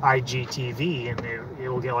IGTV, and it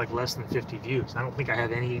will get like less than 50 views. I don't think I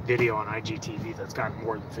have any video on IGTV that's gotten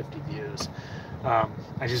more than 50 views.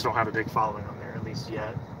 I just don't have a big following on there, at least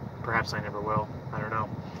yet. Perhaps I never will. I don't know.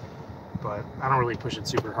 But I don't really push it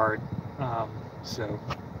super hard. So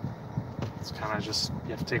it's kind of just, you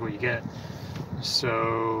have to take what you get.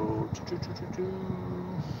 So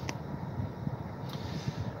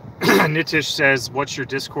Nitish says, what's your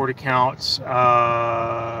Discord account?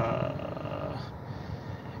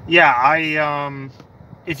 Yeah,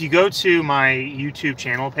 if you go to my YouTube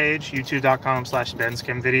channel page,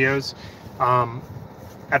 youtube.com/BenSkimVideos,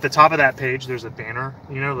 at the top of that page, there's a banner,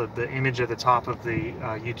 you know, the image at the top of the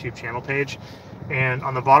YouTube channel page. And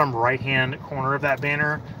on the bottom right-hand corner of that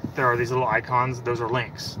banner, there are these little icons. Those are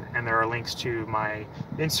links. And there are links to my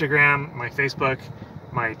Instagram, my Facebook,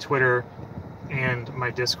 my Twitter, and my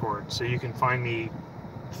Discord. So you can find me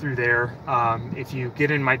through there. If you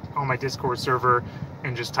get on my Discord server,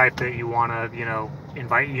 and just type that you want to,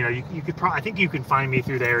 invite, you could probably, I think you can find me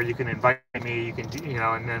through there. You can invite me, you can,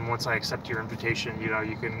 and then once I accept your invitation, you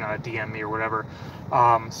can DM me or whatever.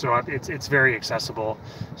 So it's very accessible.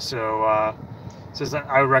 So, says that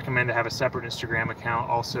I would recommend to have a separate Instagram account,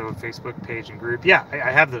 also a Facebook page and group. Yeah,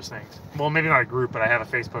 I have those things. Well, maybe not a group, but I have a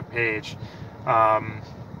Facebook page.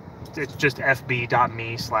 It's just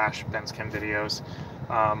fb.me/benschemvideos.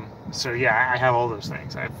 So yeah, I have all those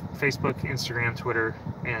things. I have Facebook, Instagram, Twitter,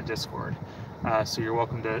 and Discord. So you're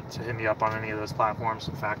welcome to hit me up on any of those platforms.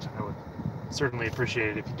 In fact, I would certainly appreciate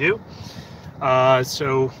it if you do.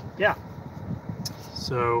 So yeah.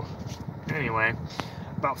 So anyway,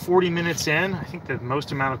 about 40 minutes in, I think the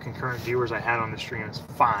most amount of concurrent viewers I had on the stream is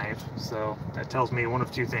 5. So that tells me one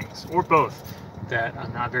of two things, or both, that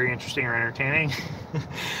I'm not very interesting or entertaining.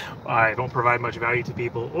 I don't provide much value to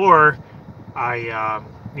people, or I,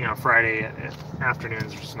 Friday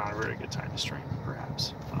afternoons are just not a very good time to stream,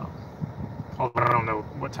 perhaps. Although I don't know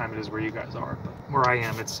what time it is where you guys are, but where I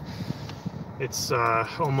am, it's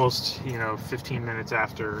almost 15 minutes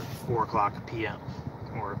after 4 o'clock p.m.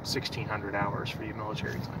 or 1600 hours for you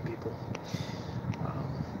military time people.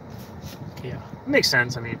 Yeah, it makes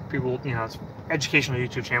sense. I mean, people, it's educational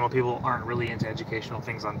YouTube channel. People aren't really into educational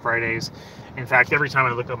things on Fridays. In fact, every time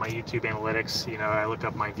I look up my YouTube analytics, I look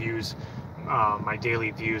up my views, my daily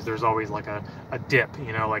views, there's always like a dip,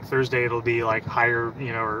 like Thursday it'll be like higher,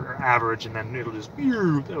 or average, and then it'll just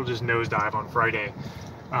nosedive on Friday.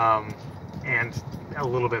 And a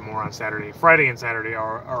little bit more on Saturday. Friday and Saturday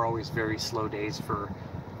are always very slow days for,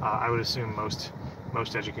 I would assume, most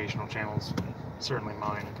educational channels. Certainly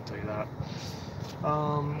mine, I can tell you that.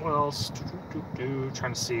 What else?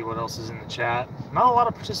 Trying to see what else is in the chat. Not a lot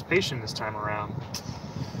of participation this time around.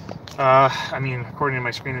 I mean, according to my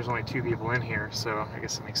screen, there's only 2 people in here, so I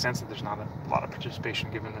guess it makes sense that there's not a lot of participation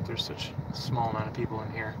given that there's such a small amount of people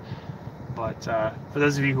in here. But for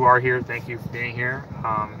those of you who are here, thank you for being here,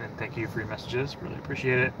 and thank you for your messages. Really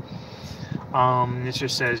appreciate it. It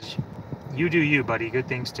just says, you do you, buddy. Good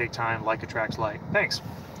things take time. Like attracts like. Thanks.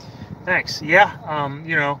 Yeah,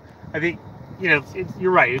 I think,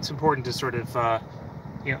 you're right. It's important to sort of,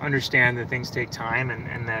 understand that things take time,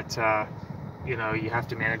 and that, you have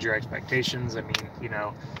to manage your expectations. I mean,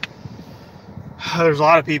 there's a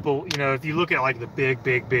lot of people, if you look at like the big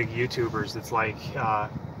YouTubers, it's like,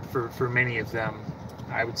 for many of them,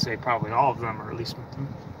 I would say probably all of them, or at least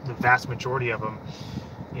the vast majority of them,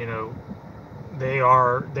 they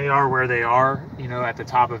are where they are, at the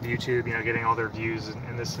top of YouTube, getting all their views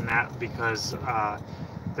and this and that, because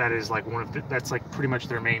that is like that's like pretty much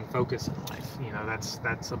their main focus in life.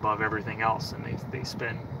 That's above everything else, and they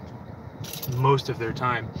spend most of their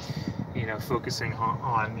time, focusing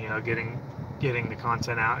on getting the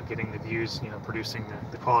content out, getting the views, producing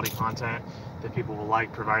the quality content that people will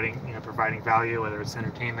like, providing value, whether it's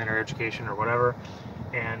entertainment or education or whatever.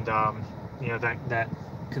 And, that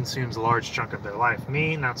consumes a large chunk of their life.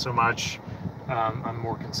 Me, not so much. I'm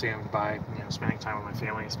more consumed by, spending time with my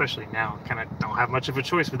family, especially now. I kind of don't have much of a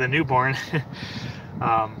choice with a newborn.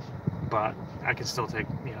 But I can still take,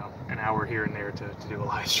 an hour here and there to do a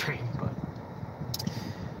live stream.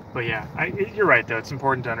 But yeah, you're right, though. It's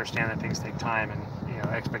important to understand that things take time, and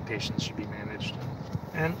expectations should be managed,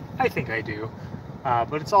 and I think I do.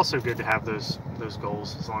 But it's also good to have those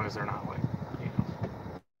goals, as long as they're not like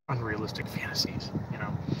unrealistic fantasies.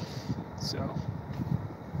 So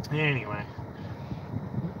anyway,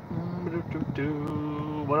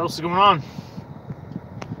 what else is going on?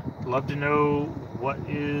 Love to know what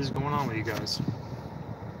is going on with you guys.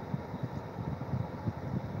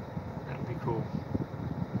 That would be cool.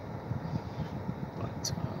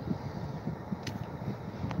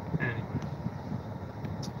 Anyway,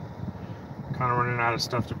 kind of running out of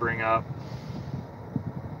stuff to bring up.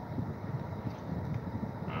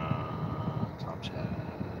 Top chat.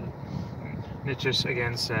 It just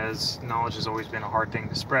again says, knowledge has always been a hard thing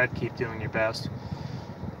to spread. Keep doing your best.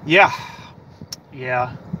 Yeah.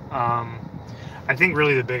 I think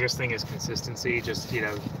really the biggest thing is consistency. Just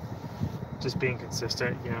being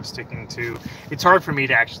consistent. Sticking to. It's hard for me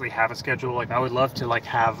to actually have a schedule. Like I would love to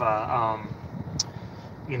have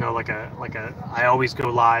I always go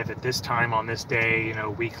live at this time on this day,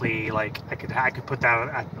 weekly. Like I could put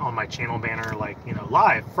that on my channel banner, like,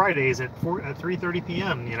 live Fridays at 3:30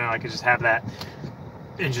 p.m. I could just have that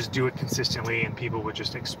and just do it consistently, and people would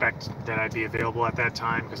just expect that I'd be available at that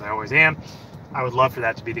time, because I always am. I would love for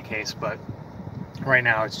that to be the case, but right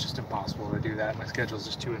now it's just impossible to do that. My schedule is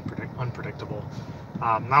just too unpredictable.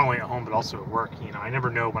 not only at home but also at work. I never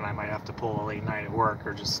know when I might have to pull a late night at work,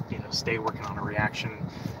 or just stay working on a reaction,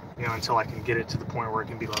 until I can get it to the point where it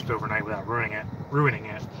can be left overnight without ruining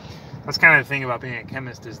it. That's kind of the thing about being a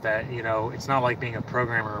chemist, is that it's not like being a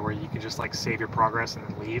programmer where you can just like save your progress and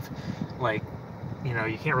then leave. Like, you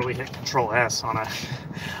can't really hit Control S on a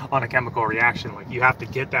on a chemical reaction. Like, you have to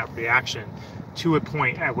get that reaction to a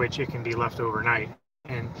point at which it can be left overnight.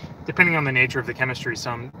 And depending on the nature of the chemistry,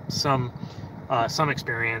 some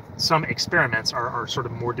experiments are sort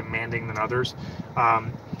of more demanding than others.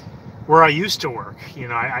 Where I used to work,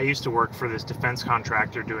 I used to work for this defense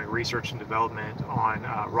contractor doing research and development on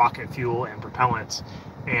rocket fuel and propellants,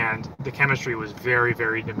 and the chemistry was very,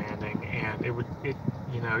 very demanding, and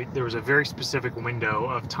there was a very specific window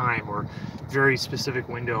of time, or very specific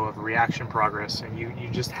window of reaction progress, and you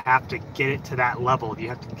just have to get it to that level. You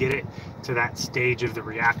have to get it to that stage of the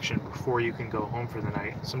reaction before you can go home for the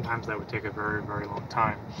night. Sometimes that would take a very, very long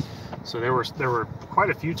time. So there were quite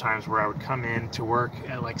a few times where I would come in to work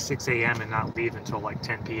at like 6 a.m. and not leave until like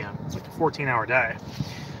 10 p.m. It's like a 14-hour day,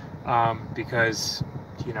 because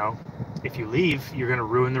if you leave, you're going to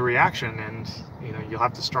ruin the reaction, and you'll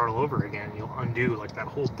have to start all over again. You'll undo like that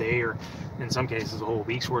whole day, or in some cases a whole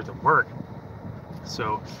week's worth of work.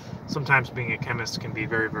 So sometimes being a chemist can be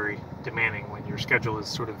very, very demanding when your schedule is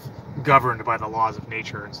sort of governed by the laws of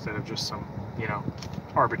nature instead of just some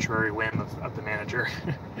arbitrary whim of the manager.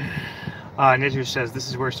 Nidhu says, this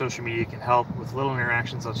is where social media can help. With little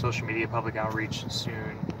interactions on social media, public outreach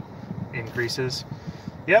soon increases.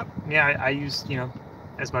 Yep. Yeah, I use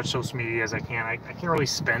as much social media as I can. I can't really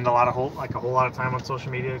spend a whole lot of time on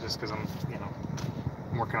social media, just because I'm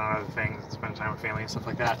working on other things, spend time with family and stuff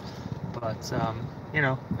like that. But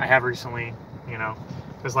I have recently,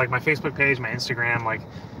 because like my Facebook page, my Instagram, like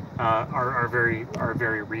are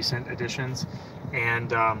very recent additions, and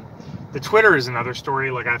the Twitter is another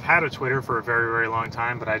story. Like, I've had a Twitter for a very, very long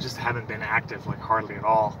time, but I just haven't been active, like hardly at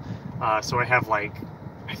all. So I have I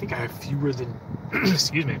think I have fewer than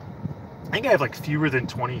excuse me. I think I have like fewer than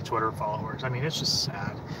 20 Twitter followers. I mean, it's just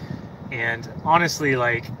sad. And honestly,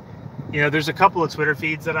 there's a couple of Twitter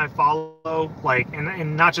feeds that I follow,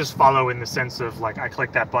 and not just follow in the sense of like I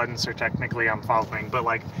click that button, so technically I'm following, but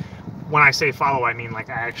like when I say follow, I mean like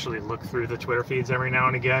I actually look through the Twitter feeds every now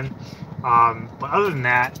and again. But other than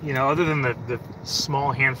that, other than the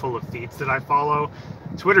small handful of feeds that I follow,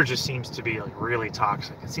 Twitter just seems to be like really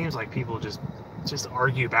toxic. It seems like people just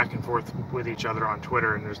argue back and forth with each other on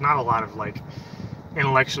Twitter, and there's not a lot of like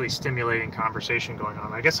intellectually stimulating conversation going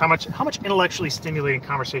on. I guess how much intellectually stimulating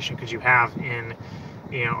conversation could you have in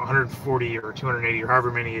 140 or 280 or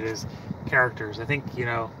however many it is characters? I think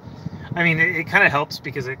I mean, it kind of helps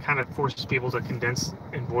because it kind of forces people to condense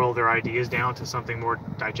and boil their ideas down to something more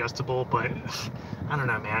digestible. But I don't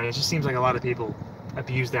know, man. It just seems like a lot of people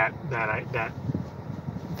abuse that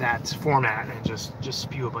format and just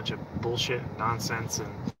spew a bunch of bullshit and nonsense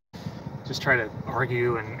and just try to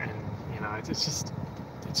argue and it's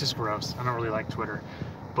just gross. I don't really like Twitter,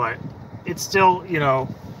 but it's still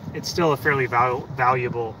a fairly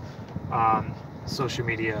valuable social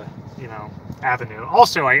media avenue.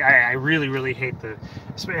 Also, I really, really hate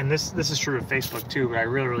and this is true of Facebook too, but I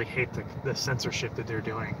really, really hate the censorship that they're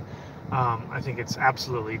doing. I think it's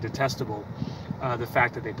absolutely detestable, the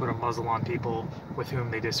fact that they put a muzzle on people with whom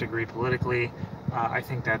they disagree politically. I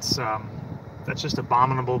think that's just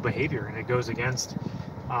abominable behavior, and it goes against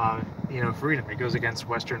freedom. It goes against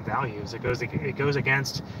Western values. It goes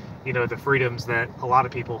against the freedoms that a lot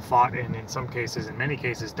of people fought and in many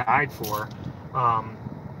cases died for.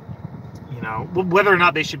 Whether or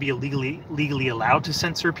not they should be legally allowed to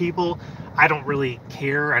censor people, I don't really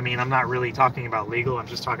care. I mean, I'm not really talking about legal. I'm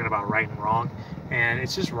just talking about right and wrong. And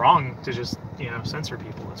it's just wrong to just, censor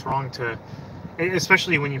people. It's wrong to,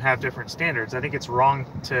 especially when you have different standards. I think it's wrong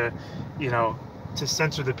to, to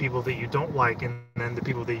censor the people that you don't like, and then the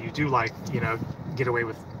people that you do like, get away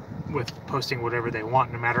with posting whatever they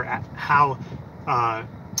want, no matter how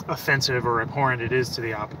offensive or abhorrent it is to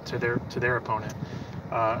their opponent.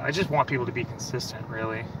 I just want people to be consistent,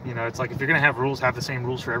 really. It's like, if you're going to have rules, have the same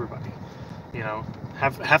rules for everybody.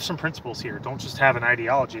 Have some principles here. Don't just have an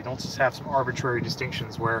ideology. Don't just have some arbitrary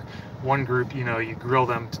distinctions where one group, you grill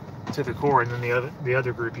them to the core, and then the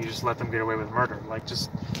other group, you just let them get away with murder. Like,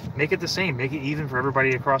 just make it the same. Make it even for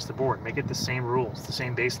everybody across the board. Make it the same rules, the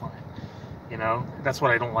same baseline. That's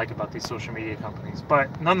what I don't like about these social media companies.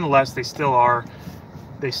 But nonetheless, they still are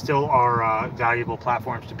valuable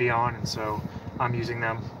platforms to be on, and so I'm using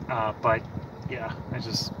them. But yeah,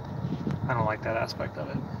 I don't like that aspect of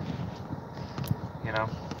it.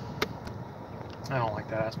 I don't like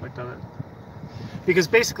that aspect of it. because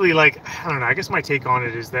basically, like, I don't know, I guess my take on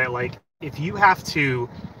it is that, like, if you have to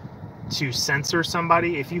censor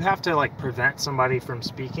somebody, if you have to like prevent somebody from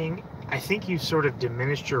speaking, I think you sort of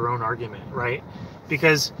diminished your own argument, right?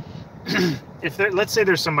 Because if let's say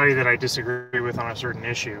there's somebody that I disagree with on a certain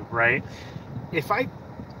issue, right? If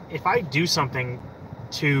I do something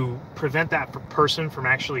to prevent that person from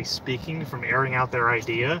actually speaking, from airing out their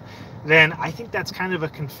idea, then I think that's kind of a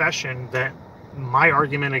confession that my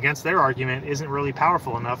argument against their argument isn't really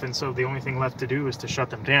powerful enough, and so the only thing left to do is to shut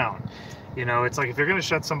them down. You know, it's like, if you're going to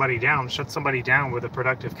shut somebody down with a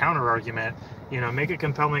productive counter argument. You know, make a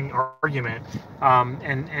compelling argument,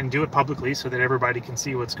 and do it publicly so that everybody can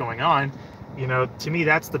see what's going on. You know, to me,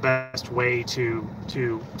 that's the best way to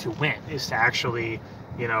win, is to actually,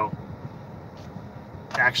 you know,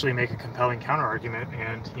 make a compelling counter argument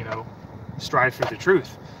and, you know, strive for the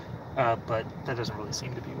truth. But that doesn't really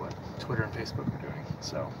seem to be what Twitter and Facebook are doing.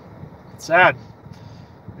 So it's sad.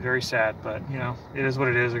 Very sad, but, you know, it is what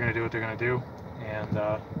it is. They're going to do what they're going to do, and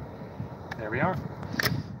there we are.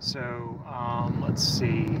 So let's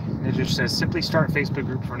see. Ninja says, simply start Facebook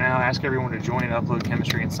group for now. Ask everyone to join and upload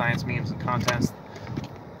chemistry and science memes and contents.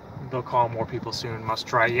 They'll call more people soon. Must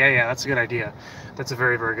try. Yeah, that's a good idea. That's a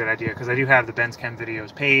very, very good idea, because I do have the Ben's Chem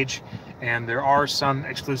videos page, and there are some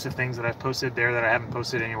exclusive things that I've posted there that I haven't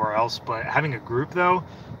posted anywhere else. But having a group, though,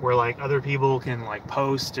 where like other people can like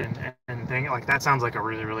post and thing, like, that sounds like a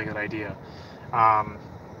really, really good idea.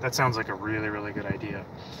 That sounds like a really, really good idea.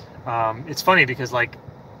 It's funny because, like,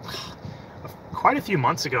 quite a few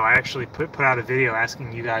months ago, I actually put out a video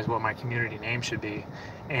asking you guys what my community name should be,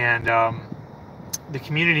 and the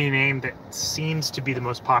community name that seems to be the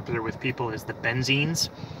most popular with people is the Benzenes.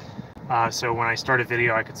 So when I start a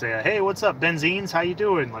video, I could say, hey, what's up, Benzenes? How you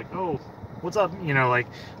doing? Like, oh, what's up? You know, like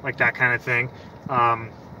that kind of thing.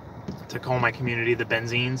 To call my community the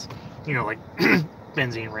Benzenes, you know, like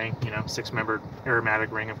benzene ring, you know, 6-membered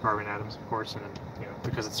aromatic ring of carbon atoms, of course, and, you know,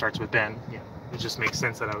 because it starts with Ben, you know, it just makes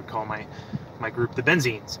sense that I would call my group the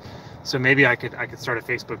Benzenes. So maybe I could start a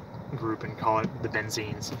Facebook group and call it the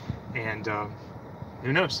Benzenes, and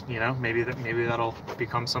who knows, you know, maybe that'll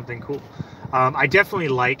become something cool. I definitely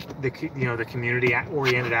like the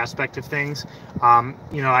community-oriented aspect of things.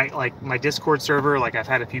 You know, I like my Discord server. Like, I've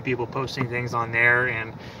had a few people posting things on there,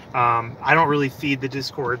 and I don't really feed the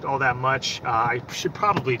Discord all that much. I should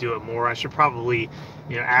probably do it more. I should probably,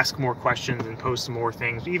 you know, ask more questions and post more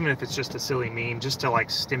things, even if it's just a silly meme, just to like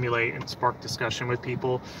stimulate and spark discussion with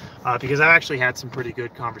people. Because I've actually had some pretty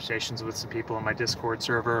good conversations with some people in my Discord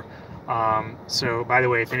server. So, by the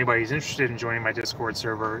way, if anybody's interested in joining my Discord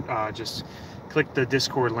server, just click the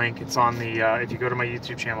Discord link. It's on the, if you go to my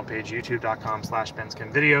YouTube channel page,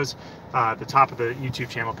 youtube.com/benschemvideos, at the top of the YouTube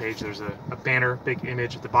channel page, there's a banner, big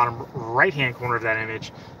image. At the bottom right-hand corner of that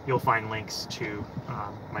image, you'll find links to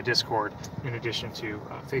my Discord, in addition to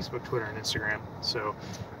Facebook, Twitter, and Instagram. So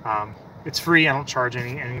it's free. I don't charge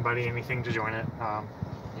anybody anything to join it.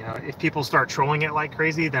 You know, if people start trolling it like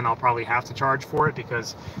crazy, then I'll probably have to charge for it,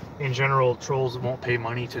 because in general, trolls won't pay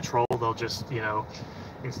money to troll. They'll just, you know,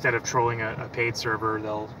 instead of trolling a paid server,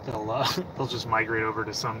 they'll just migrate over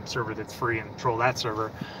to some server that's free and troll that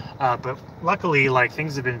server. But luckily, like,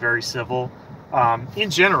 things have been very civil. In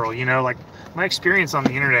general, you know, like, my experience on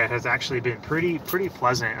the internet has actually been pretty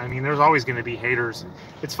pleasant. I mean, there's always going to be haters.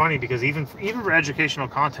 It's funny because even for educational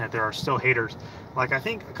content, there are still haters. Like, I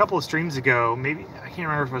think a couple of streams ago, maybe, I can't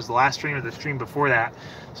remember if it was the last stream or the stream before that,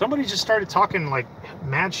 somebody just started talking like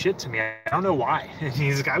mad shit to me. I don't know why.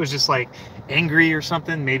 This guy was just like angry or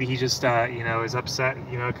something. Maybe he just you know, is upset,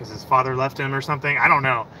 you know, because his father left him or something. I don't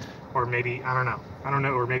know. Or maybe, I don't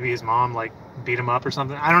know. Or maybe his mom like beat him up or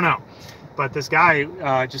something. I don't know. But this guy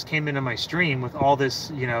just came into my stream with all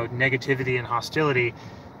this, you know, negativity and hostility,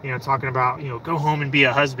 you know, talking about, you know, go home and be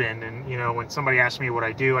a husband. And, you know, when somebody asked me what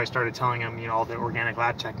I do, I started telling him, you know, all the organic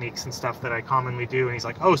lab techniques and stuff that I commonly do. And he's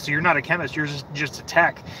like, oh, so you're not a chemist, you're just a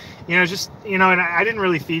tech. You know, just, you know, and I didn't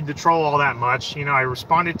really feed the troll all that much. You know, I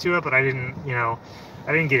responded to it, but I didn't, you know,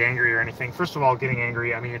 I didn't get angry or anything. First of all, getting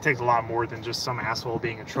angry, I mean, it takes a lot more than just some asshole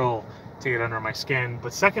being a troll to get under my skin.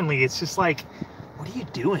 But secondly, it's just like, what are you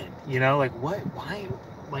doing? You know, like, what, why,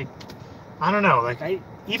 like, I don't know, like,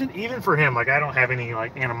 even for him, like, I don't have any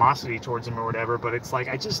like animosity towards him or whatever, but it's like,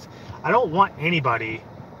 I don't want anybody,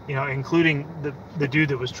 you know, including the dude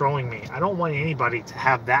that was trolling me, I don't want anybody to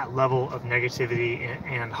have that level of negativity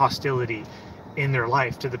and hostility in their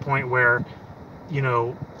life, to the point where, you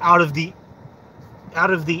know, out of the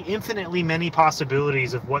infinitely many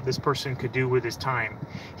possibilities of what this person could do with his time,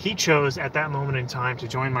 he chose at that moment in time to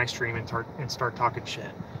join my stream and start talking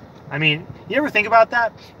shit. I mean, you ever think about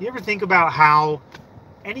that? You ever think about how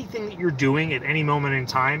anything that you're doing at any moment in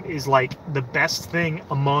time is like the best thing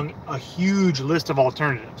among a huge list of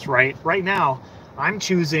alternatives, right? Right now, I'm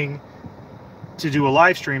choosing to do a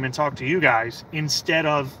live stream and talk to you guys instead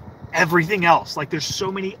of everything else. Like, there's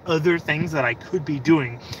so many other things that I could be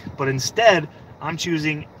doing, but instead I'm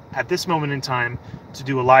choosing at this moment in time to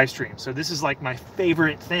do a live stream. So this is like my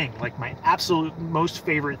favorite thing, like my absolute most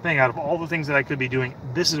favorite thing out of all the things that I could be doing.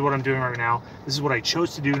 This is what I'm doing right now. This is what I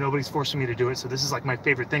chose to do. Nobody's forcing me to do it. So this is like my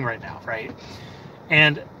favorite thing right now, right?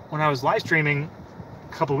 And when I was live streaming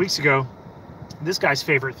a couple weeks ago, this guy's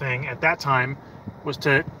favorite thing at that time was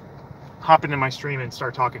to hop into my stream and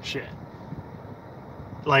start talking shit.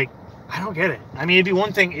 Like, I don't get it. I mean, it'd be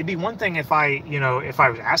one thing if I, if I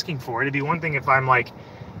was asking for it. It'd be one thing if I'm like,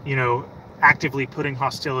 actively putting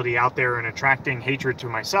hostility out there and attracting hatred to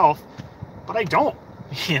myself, but I don't.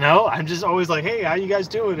 I'm just always like, hey, how you guys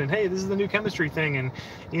doing? And hey, this is the new chemistry thing. And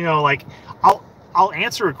like, I'll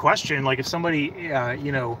answer a question. Like, if somebody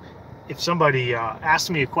asks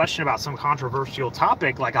me a question about some controversial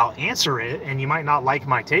topic, like, I'll answer it, and you might not like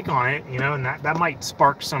my take on it, and that might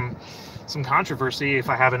spark some controversy if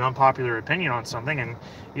I have an unpopular opinion on something. And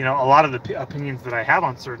a lot of the opinions that I have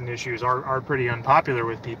on certain issues are pretty unpopular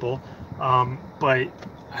with people, but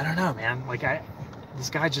I don't know, man. Like, this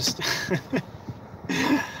guy just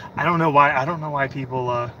I don't know why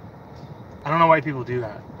people do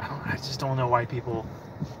that. I just don't know why people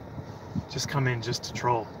just come in just to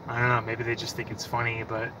troll. I don't know, maybe they just think it's funny,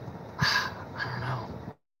 but I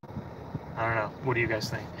don't know. What do you guys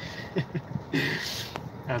think?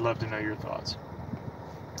 I'd love to know your thoughts.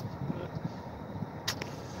 But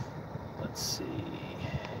let's see.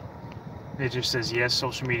 It just says, yes,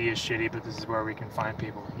 social media is shitty, but this is where we can find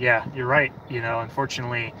people. Yeah, you're right.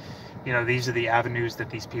 Unfortunately, these are the avenues that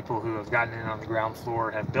these people who have gotten in on the ground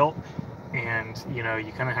floor have built. And, you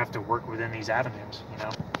kind of have to work within these avenues,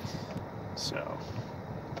 So,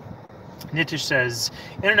 Nitish says,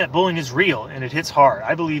 internet bullying is real and it hits hard.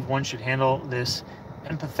 I believe one should handle this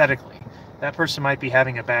empathetically. That person might be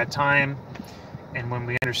having a bad time, and when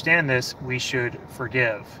we understand this, we should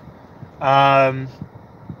forgive.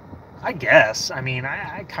 I guess. I mean,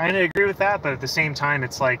 I kind of agree with that, but at the same time,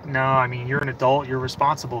 it's like, no, I mean, you're an adult, you're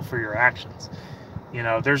responsible for your actions.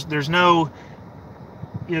 There's no,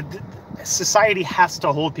 society has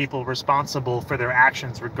to hold people responsible for their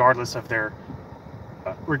actions, regardless of their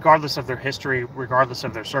history, regardless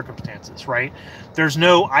of their circumstances, right? There's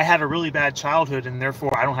no, I had a really bad childhood and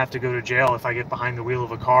therefore I don't have to go to jail if I get behind the wheel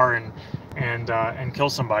of a car and kill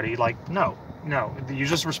somebody. Like, no, you're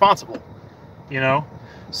just responsible,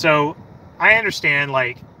 So I understand,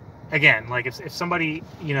 like, again, like if somebody,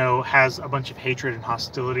 has a bunch of hatred and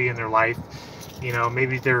hostility in their life,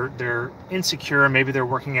 maybe they're insecure, maybe they're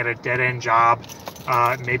working at a dead-end job,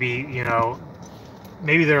 maybe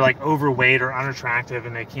they're like overweight or unattractive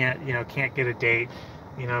and they can't get a date.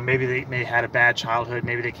 Maybe they had a bad childhood.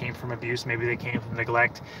 Maybe they came from abuse. Maybe they came from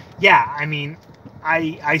neglect. Yeah, I mean,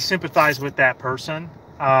 I sympathize with that person.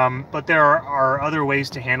 But there are other ways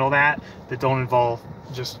to handle that don't involve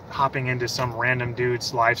just hopping into some random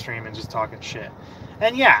dude's live stream and just talking shit.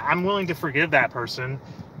 And yeah, I'm willing to forgive that person,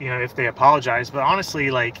 if they apologize. But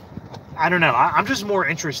honestly, like, I don't know. I'm just more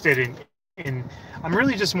interested I'm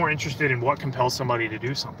really just more interested in what compels somebody to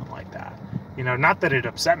do something like that. Not that it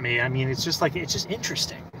upset me. I mean, it's just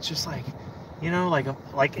interesting. It's just like,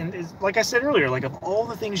 like I said earlier, like, of all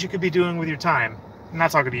the things you could be doing with your time, I'm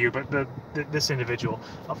not talking to you, but this individual,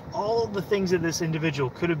 of all the things that this individual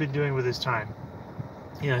could have been doing with his time,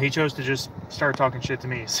 he chose to just start talking shit to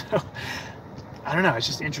me. So I don't know. It's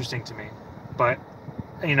just interesting to me, but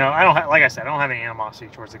I don't like I said, I don't have any animosity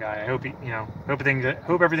towards the guy. I hope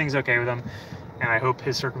hope everything's okay with him, and I hope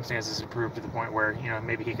his circumstances improve to the point where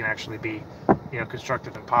maybe he can actually be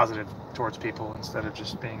constructive and positive towards people instead of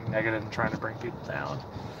just being negative and trying to bring people down.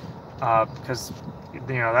 Because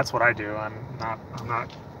that's what I do. I'm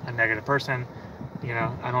not a negative person.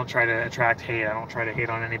 I don't try to attract hate. I don't try to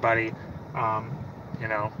hate on anybody. I'm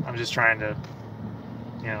just trying to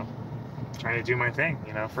do my thing.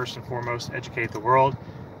 First and foremost, educate the world.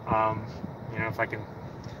 If I can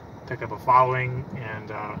pick up a following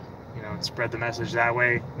and and spread the message that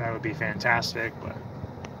way, that would be fantastic. But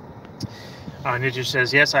Ninja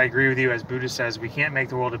says, yes, I agree with you. As Buddha says, we can't make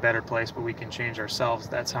the world a better place, but we can change ourselves.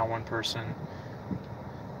 That's how one person,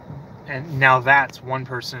 and now that's one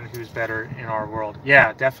person who's better in our world.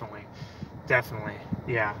 Yeah, definitely,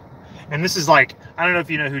 yeah. And this is like, I don't know if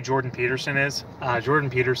you know who Jordan Peterson is. Jordan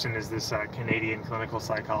Peterson is this Canadian clinical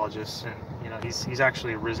psychologist, and he's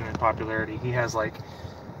actually risen in popularity. He has like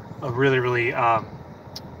a really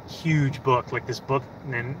huge book, like this book,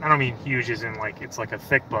 and I don't mean huge as in like it's like a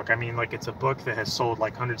thick book. I mean like it's a book that has sold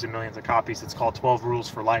like hundreds of millions of copies. It's called 12 Rules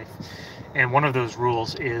for Life, and one of those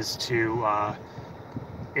rules is to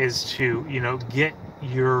get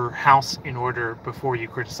your house in order before you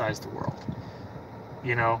criticize the world.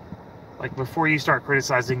 You know, like before you start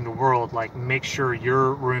criticizing the world, like make sure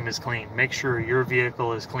your room is clean, make sure your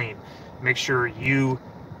vehicle is clean, make sure you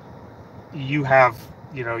have,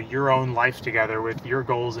 you know, your own life together with your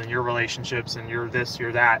goals and your relationships and your this,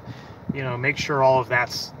 your that. You know, make sure all of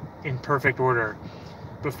that's in perfect order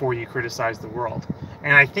before you criticize the world.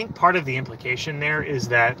 And I think part of the implication there is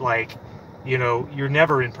that, like, you know, you're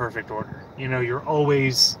never in perfect order. You know, you're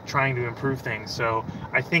always trying to improve things. So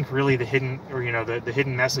I think really the hidden, or, you know, the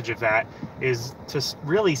hidden message of that is to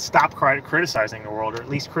really stop criticizing the world, or at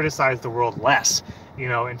least criticize the world less, you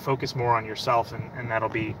know, and focus more on yourself, and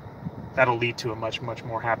that'll lead to a much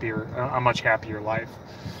happier life.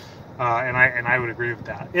 And I would agree with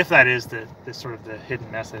that. If that is the sort of the hidden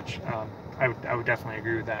message, I would definitely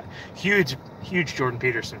agree with that. Huge Jordan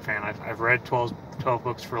Peterson fan. I've read 12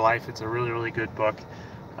 Books for Life. It's a really good book.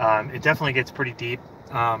 It definitely gets pretty deep,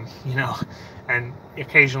 you know, and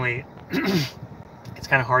occasionally it's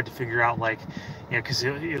kind of hard to figure out, like, you know, because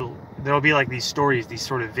there'll be like these stories, these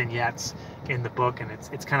sort of vignettes in the book, and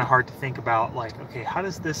it's kind of hard to think about, like, okay, how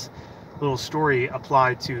does this little story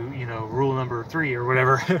apply to, you know, rule number 3 or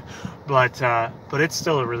whatever. but it's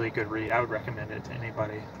still a really good read. I would recommend it to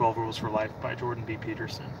anybody. 12 Rules for Life by Jordan B.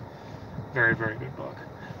 Peterson. Very good book,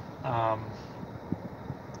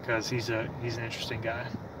 because he's an interesting guy,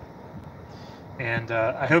 and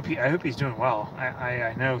I hope he's doing well.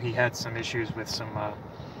 I know he had some issues with some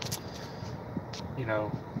you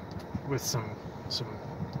know, with some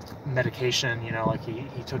medication, you know, like he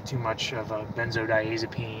took too much of a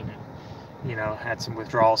benzodiazepine, and, you know, had some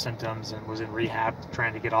withdrawal symptoms and was in rehab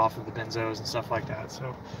trying to get off of the benzos and stuff like that.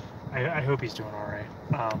 So I hope he's doing all right.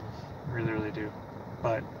 Really do.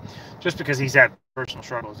 But just because he's had personal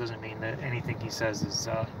struggles doesn't mean that anything he says is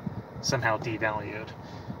somehow devalued.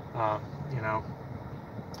 You know.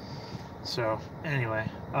 So anyway,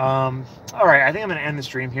 all right. I think I'm going to end the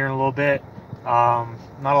stream here in a little bit. Not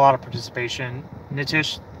a lot of participation.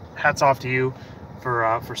 Nitish, hats off to you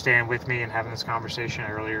for staying with me and having this conversation.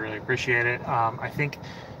 I really appreciate it. I think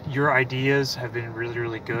your ideas have been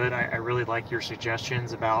really good. I really like your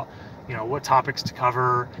suggestions about, you know, what topics to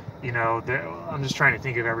cover. You know, I'm just trying to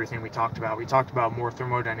think of everything we talked about. We talked about more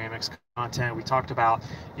thermodynamics content. We talked about,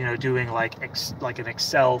 you know, doing like an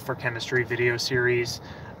Excel for chemistry video series.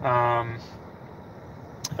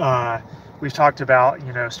 We've talked about,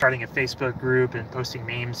 you know, starting a Facebook group and posting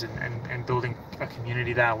memes and building a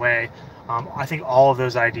community that way. I think all of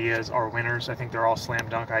those ideas are winners. I think they're all slam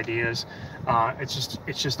dunk ideas. It's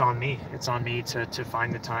just on me. It's on me to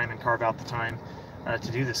find the time and carve out the time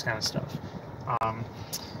to do this kind of stuff.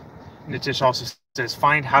 Nitish also says,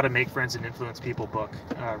 find How to Make Friends and Influence People book,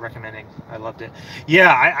 recommending. I loved it.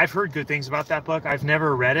 Yeah, I've heard good things about that book. I've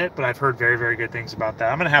never read it, but I've heard very good things about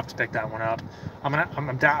that. I'm gonna have to pick that one up.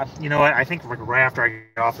 You know what? I think like right after I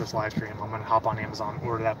get off this live stream, I'm gonna hop on Amazon and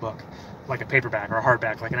order that book, like a paperback or a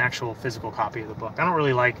hardback, like an actual physical copy of the book. I don't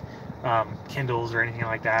really like Kindles or anything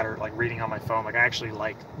like that, or like reading on my phone. Like I actually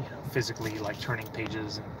like, you know, physically like turning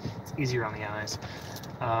pages, and it's easier on the eyes.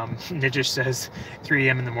 Nijish says 3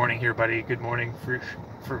 a.m. in the morning here, buddy. Good morning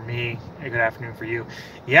for me. Good afternoon for you.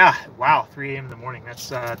 Yeah, wow, 3 a.m. in the morning.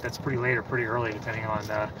 That's pretty late or pretty early, depending on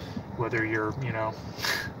whether you're, you know,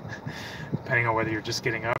 depending on whether you're just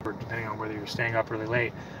getting up or depending on whether you're staying up really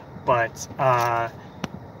late. But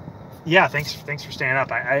yeah, thanks for staying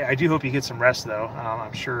up. I do hope you get some rest, though.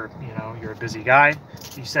 I'm sure, you know, you're a busy guy.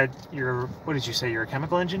 You said what did you say? You're a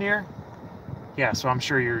chemical engineer? Yeah, so I'm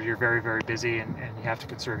sure you're very busy, and you have to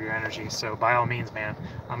conserve your energy. So by all means, man,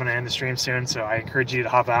 I'm going to end the stream soon, so I encourage you to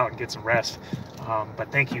hop out and get some rest. But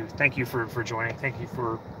thank you for joining. Thank you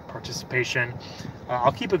for participation.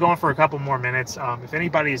 I'll keep it going for a couple more minutes. If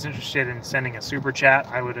anybody is interested in sending a super chat,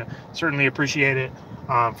 I would certainly appreciate it.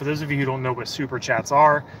 For those of you who don't know what super chats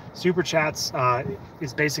are, super chats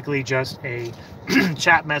is basically just a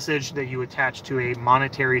chat message that you attach to a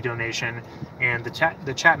monetary donation, and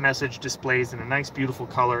the chat message displays in a nice beautiful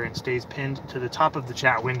color and stays pinned to the top of the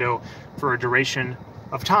chat window for a duration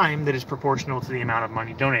of time that is proportional to the amount of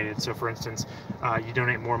money donated. So for instance, you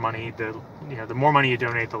donate more money, the more money you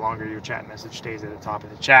donate, the longer your chat message stays at the top of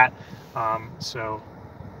the chat. So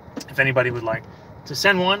if anybody would like to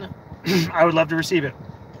send one, I would love to receive it,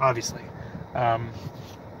 obviously.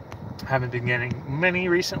 Haven't been getting many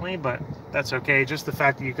recently, but that's okay. Just the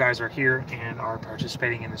fact that you guys are here and are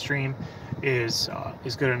participating in the stream is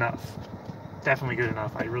good enough. definitely good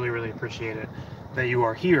enough. I really, really appreciate it that you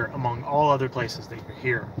are here among all other places that you're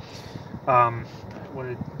here.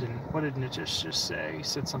 What did Nick just say? He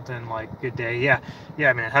said something like "good day." Yeah,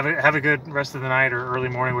 man. Have a good rest of the night or early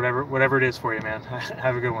morning, whatever it is for you, man.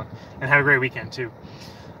 Have a good one, and have a great weekend too.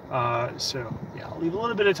 So yeah, I'll leave a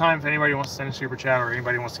little bit of time if anybody wants to send a super chat or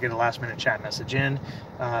anybody wants to get a last minute chat message in.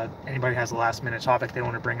 Anybody has a last minute topic they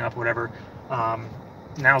want to bring up, whatever.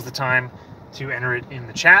 Now's the time to enter it in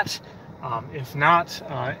the chat. If not,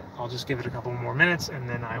 I'll just give it a couple more minutes and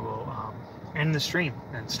then I will end the stream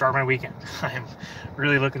and start my weekend. I'm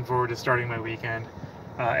really looking forward to starting my weekend,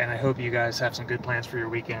 and I hope you guys have some good plans for your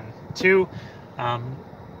weekend too.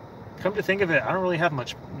 Come to think of it, I don't really have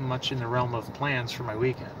much in the realm of plans for my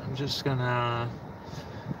weekend. I'm just gonna...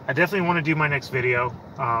 I definitely want to do my next video.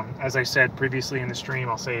 As I said previously in the stream,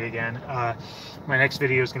 I'll say it again. My next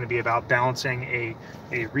video is going to be about balancing a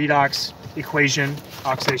redox equation,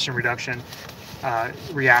 oxidation reduction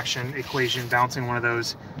reaction equation, balancing one of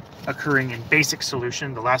those occurring in basic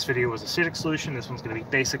solution. The last video was acidic solution. This one's going to be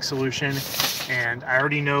basic solution. And I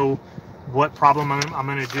already know what problem I'm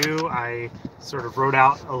going to do. I sort of wrote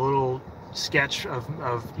out a little sketch of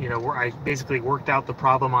where I basically worked out the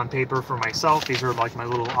problem on paper for myself. These are like my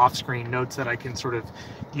little off-screen notes that I can sort of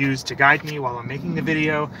use to guide me while I'm making the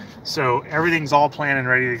video. So everything's all planned and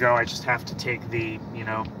ready to go. I just have to take the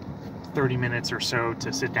 30 minutes or so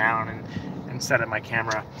to sit down and set up my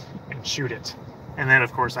camera and shoot it. And then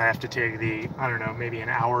of course I have to take the, I don't know, maybe an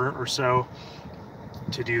hour or so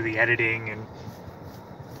to do the editing and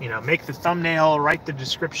make the thumbnail, write the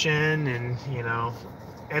description, and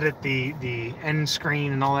edit the end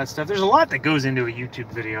screen and all that stuff. There's a lot that goes into a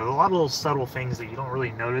YouTube video. A lot of little subtle things that you don't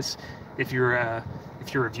really notice if you're a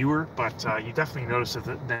viewer, but you definitely notice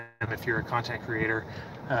them if you're a content creator,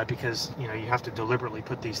 because you have to deliberately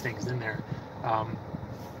put these things in there.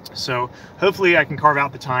 So hopefully I can carve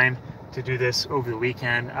out the time to do this over the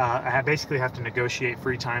weekend. I basically have to negotiate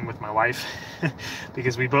free time with my wife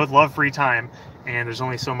because we both love free time and there's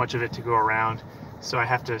only so much of it to go around. So I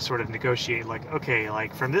have to sort of negotiate, like, okay,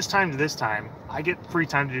 like from this time to this time, I get free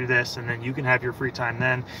time to do this, and then you can have your free time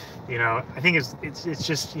then. I think it's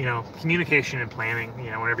just, communication and planning.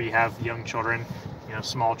 Whenever you have young children,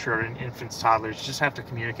 small children, infants, toddlers, you just have to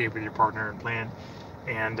communicate with your partner and plan,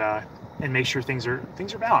 and make sure things are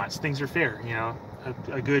balanced, things are fair.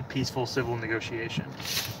 A good, peaceful, civil negotiation.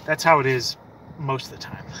 That's how it is most of the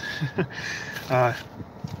time.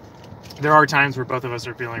 There are times where both of us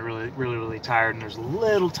are feeling really, really, really tired, and there's a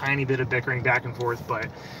little tiny bit of bickering back and forth, but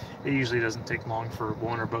it usually doesn't take long for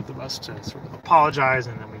one or both of us to sort of apologize,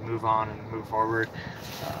 and then we move on and move forward.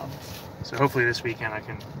 So hopefully this weekend I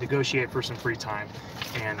can negotiate for some free time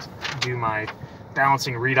and do my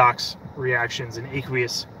balancing redox reactions in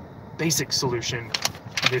aqueous basic solution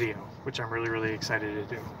video, which I'm really, really excited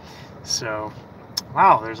to do. So,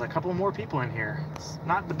 wow, there's a couple more people in here. It's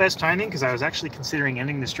not the best timing because I was actually considering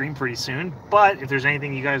ending the stream pretty soon, but if there's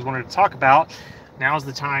anything you guys wanted to talk about, now's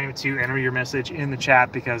the time to enter your message in the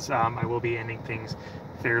chat, because I will be ending things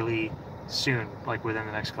fairly soon, like within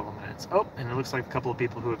the next couple minutes. Oh, and it looks like a couple of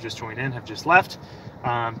people who have just joined in have just left.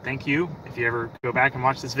 Thank you. If you ever go back and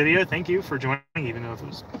watch this video, thank you for joining, even though it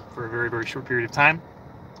was for a very, very short period of time.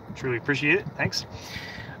 Truly appreciate it. Thanks.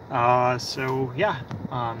 So yeah,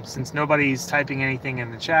 since nobody's typing anything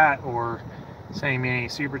in the chat or sending me any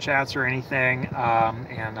super chats or anything,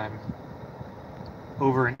 and I'm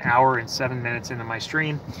over an hour and 7 minutes into my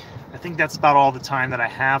stream, I think that's about all the time that I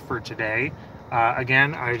have for today.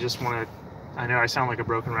 Again, I just want to, I know I sound like a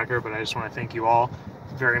broken record, but I just want to thank you all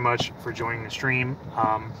very much for joining the stream.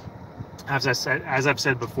 As I've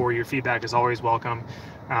said before, your feedback is always welcome.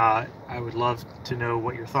 I would love to know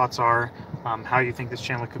what your thoughts are, how you think this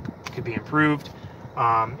channel could be improved.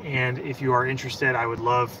 And if you are interested, I would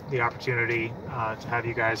love the opportunity to have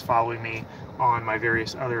you guys following me on my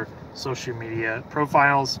various other social media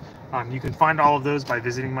profiles. You can find all of those by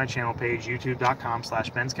visiting my channel page,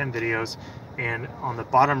 youtube.com/benskenvideos. And on the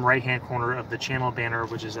bottom right-hand corner of the channel banner,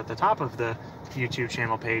 which is at the top of the YouTube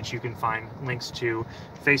channel page, you can find links to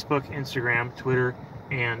Facebook, Instagram, Twitter,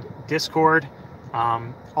 and Discord.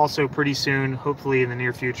 Also pretty soon, hopefully in the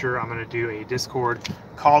near future, I'm going to do a Discord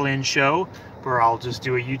call-in show where I'll just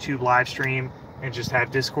do a YouTube live stream and just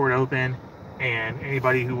have Discord open, and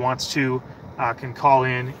anybody who wants to can call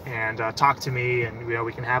in and talk to me, and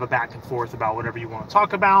we can have a back and forth about whatever you want to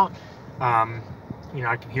talk about.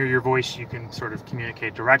 I can hear your voice. You can sort of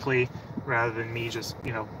communicate directly rather than me just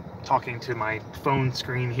talking to my phone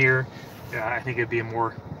screen here. I think it'd be a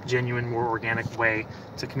more genuine, more organic way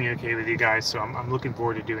to communicate with you guys. So I'm looking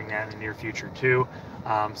forward to doing that in the near future too.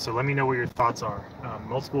 So let me know what your thoughts are.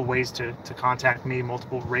 Multiple ways to contact me,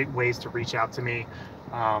 multiple ways to reach out to me.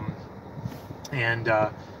 And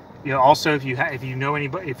also if you know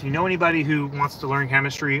anybody who wants to learn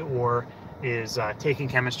chemistry or is taking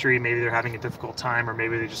chemistry, maybe they're having a difficult time, or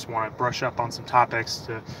maybe they just want to brush up on some topics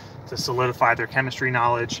to solidify their chemistry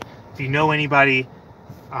knowledge. If you know anybody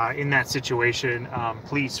in that situation,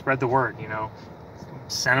 please spread the word.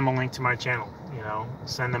 Send them a link to my channel.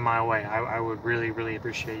 Send them my way. I would really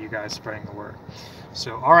appreciate you guys spreading the word.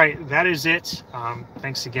 So all right, that is it.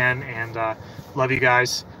 Thanks again, and love you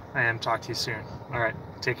guys, and talk to you soon. All right,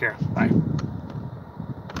 take care. Bye.